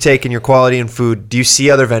interest you take in your quality and food, do you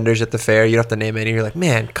see other vendors at the fair? You don't have to name any. You're like,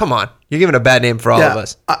 man, come on. You're giving a bad name for all of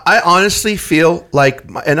us. I honestly feel like,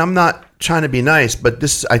 and I'm not trying to be nice, but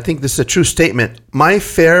I think this is a true statement. My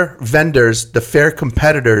fair vendors, the fair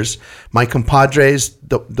competitors, my compadres,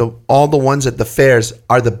 all the ones at the fairs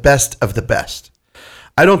are the best of the best.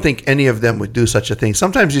 I don't think any of them would do such a thing.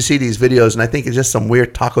 Sometimes you see these videos and I think it's just some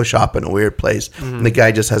weird taco shop in a weird place. Mm-hmm. And the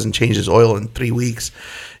guy just hasn't changed his oil in 3 weeks,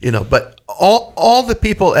 but all the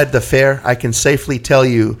people at the fair, I can safely tell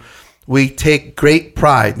you, we take great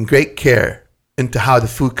pride and great care into how the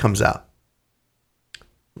food comes out.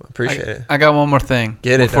 Appreciate it. I got one more thing.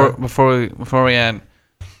 Before we end.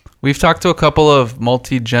 We've talked to a couple of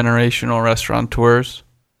multi-generational restaurateurs,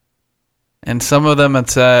 and some of them had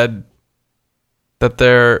said that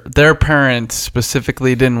their parents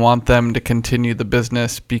specifically didn't want them to continue the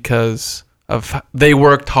business because of they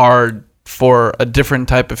worked hard for a different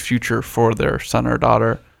type of future for their son or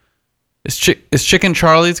daughter. Is Chicken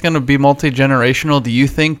Charlie's going to be multi-generational, do you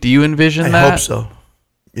think? Do you envision that? I hope so.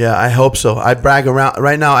 Yeah, I hope so. I brag around.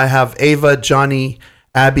 Right now, I have Ava, Johnny,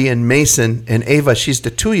 Abby, and Mason. And Ava, she's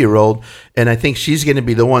the 2-year-old, and I think she's going to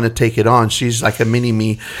be the one to take it on. She's like a mini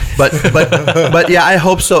me. But yeah, I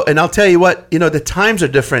hope so. And I'll tell you what, the times are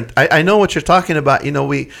different. I know what you're talking about.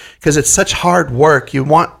 Because it's such hard work. You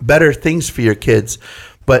want better things for your kids,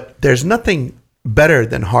 but there's nothing better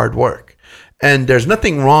than hard work. And there's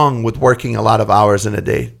nothing wrong with working a lot of hours in a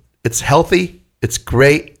day. It's healthy. It's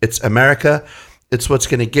great. It's America. It's what's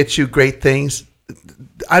going to get you great things.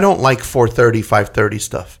 I don't like 4:30, 5:30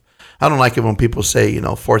 stuff. I don't like it when people say,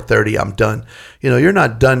 4:30, I'm done. You're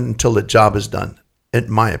not done until the job is done,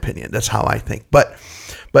 in my opinion. That's how I think. But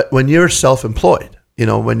when you're self-employed,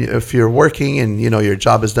 if you're working and, your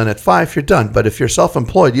job is done at 5, you're done. But if you're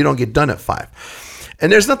self-employed, you don't get done at 5.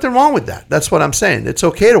 And there's nothing wrong with that. That's what I'm saying. It's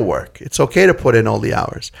okay to work. It's okay to put in all the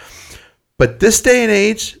hours. But this day and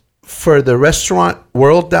age, for the restaurant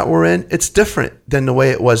world that we're in, it's different than the way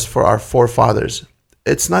it was for our forefathers.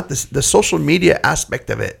 It's not the social media aspect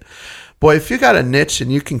of it. Boy, if you got a niche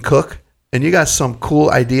and you can cook and you got some cool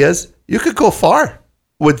ideas, you could go far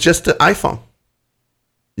with just the iPhone.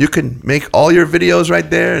 You can make all your videos right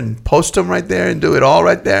there and post them right there and do it all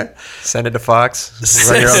right there. Send it to Fox.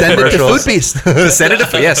 Send it to Food Beast.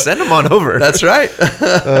 Send them on over. That's right.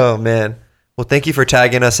 Oh, man. Well, thank you for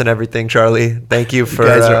tagging us and everything, Charlie. Thank you for... You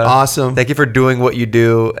guys are awesome. Thank you for doing what you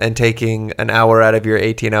do and taking an hour out of your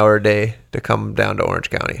 18-hour day to come down to Orange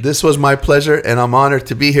County. This was my pleasure, and I'm honored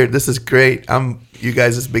to be here. This is great. I'm you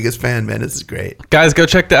guys' biggest fan, man. This is great. Guys, go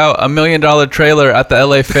check out $1 Million Trailer at the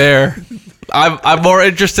LA Fair. I'm more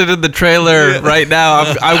interested in the trailer right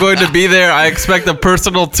now. I'm going to be there. I expect a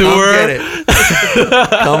personal tour. Come get it.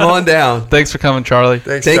 Come on down. Thanks for coming, Charlie.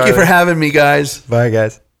 Thank you for having me, guys. Bye,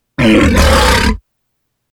 guys.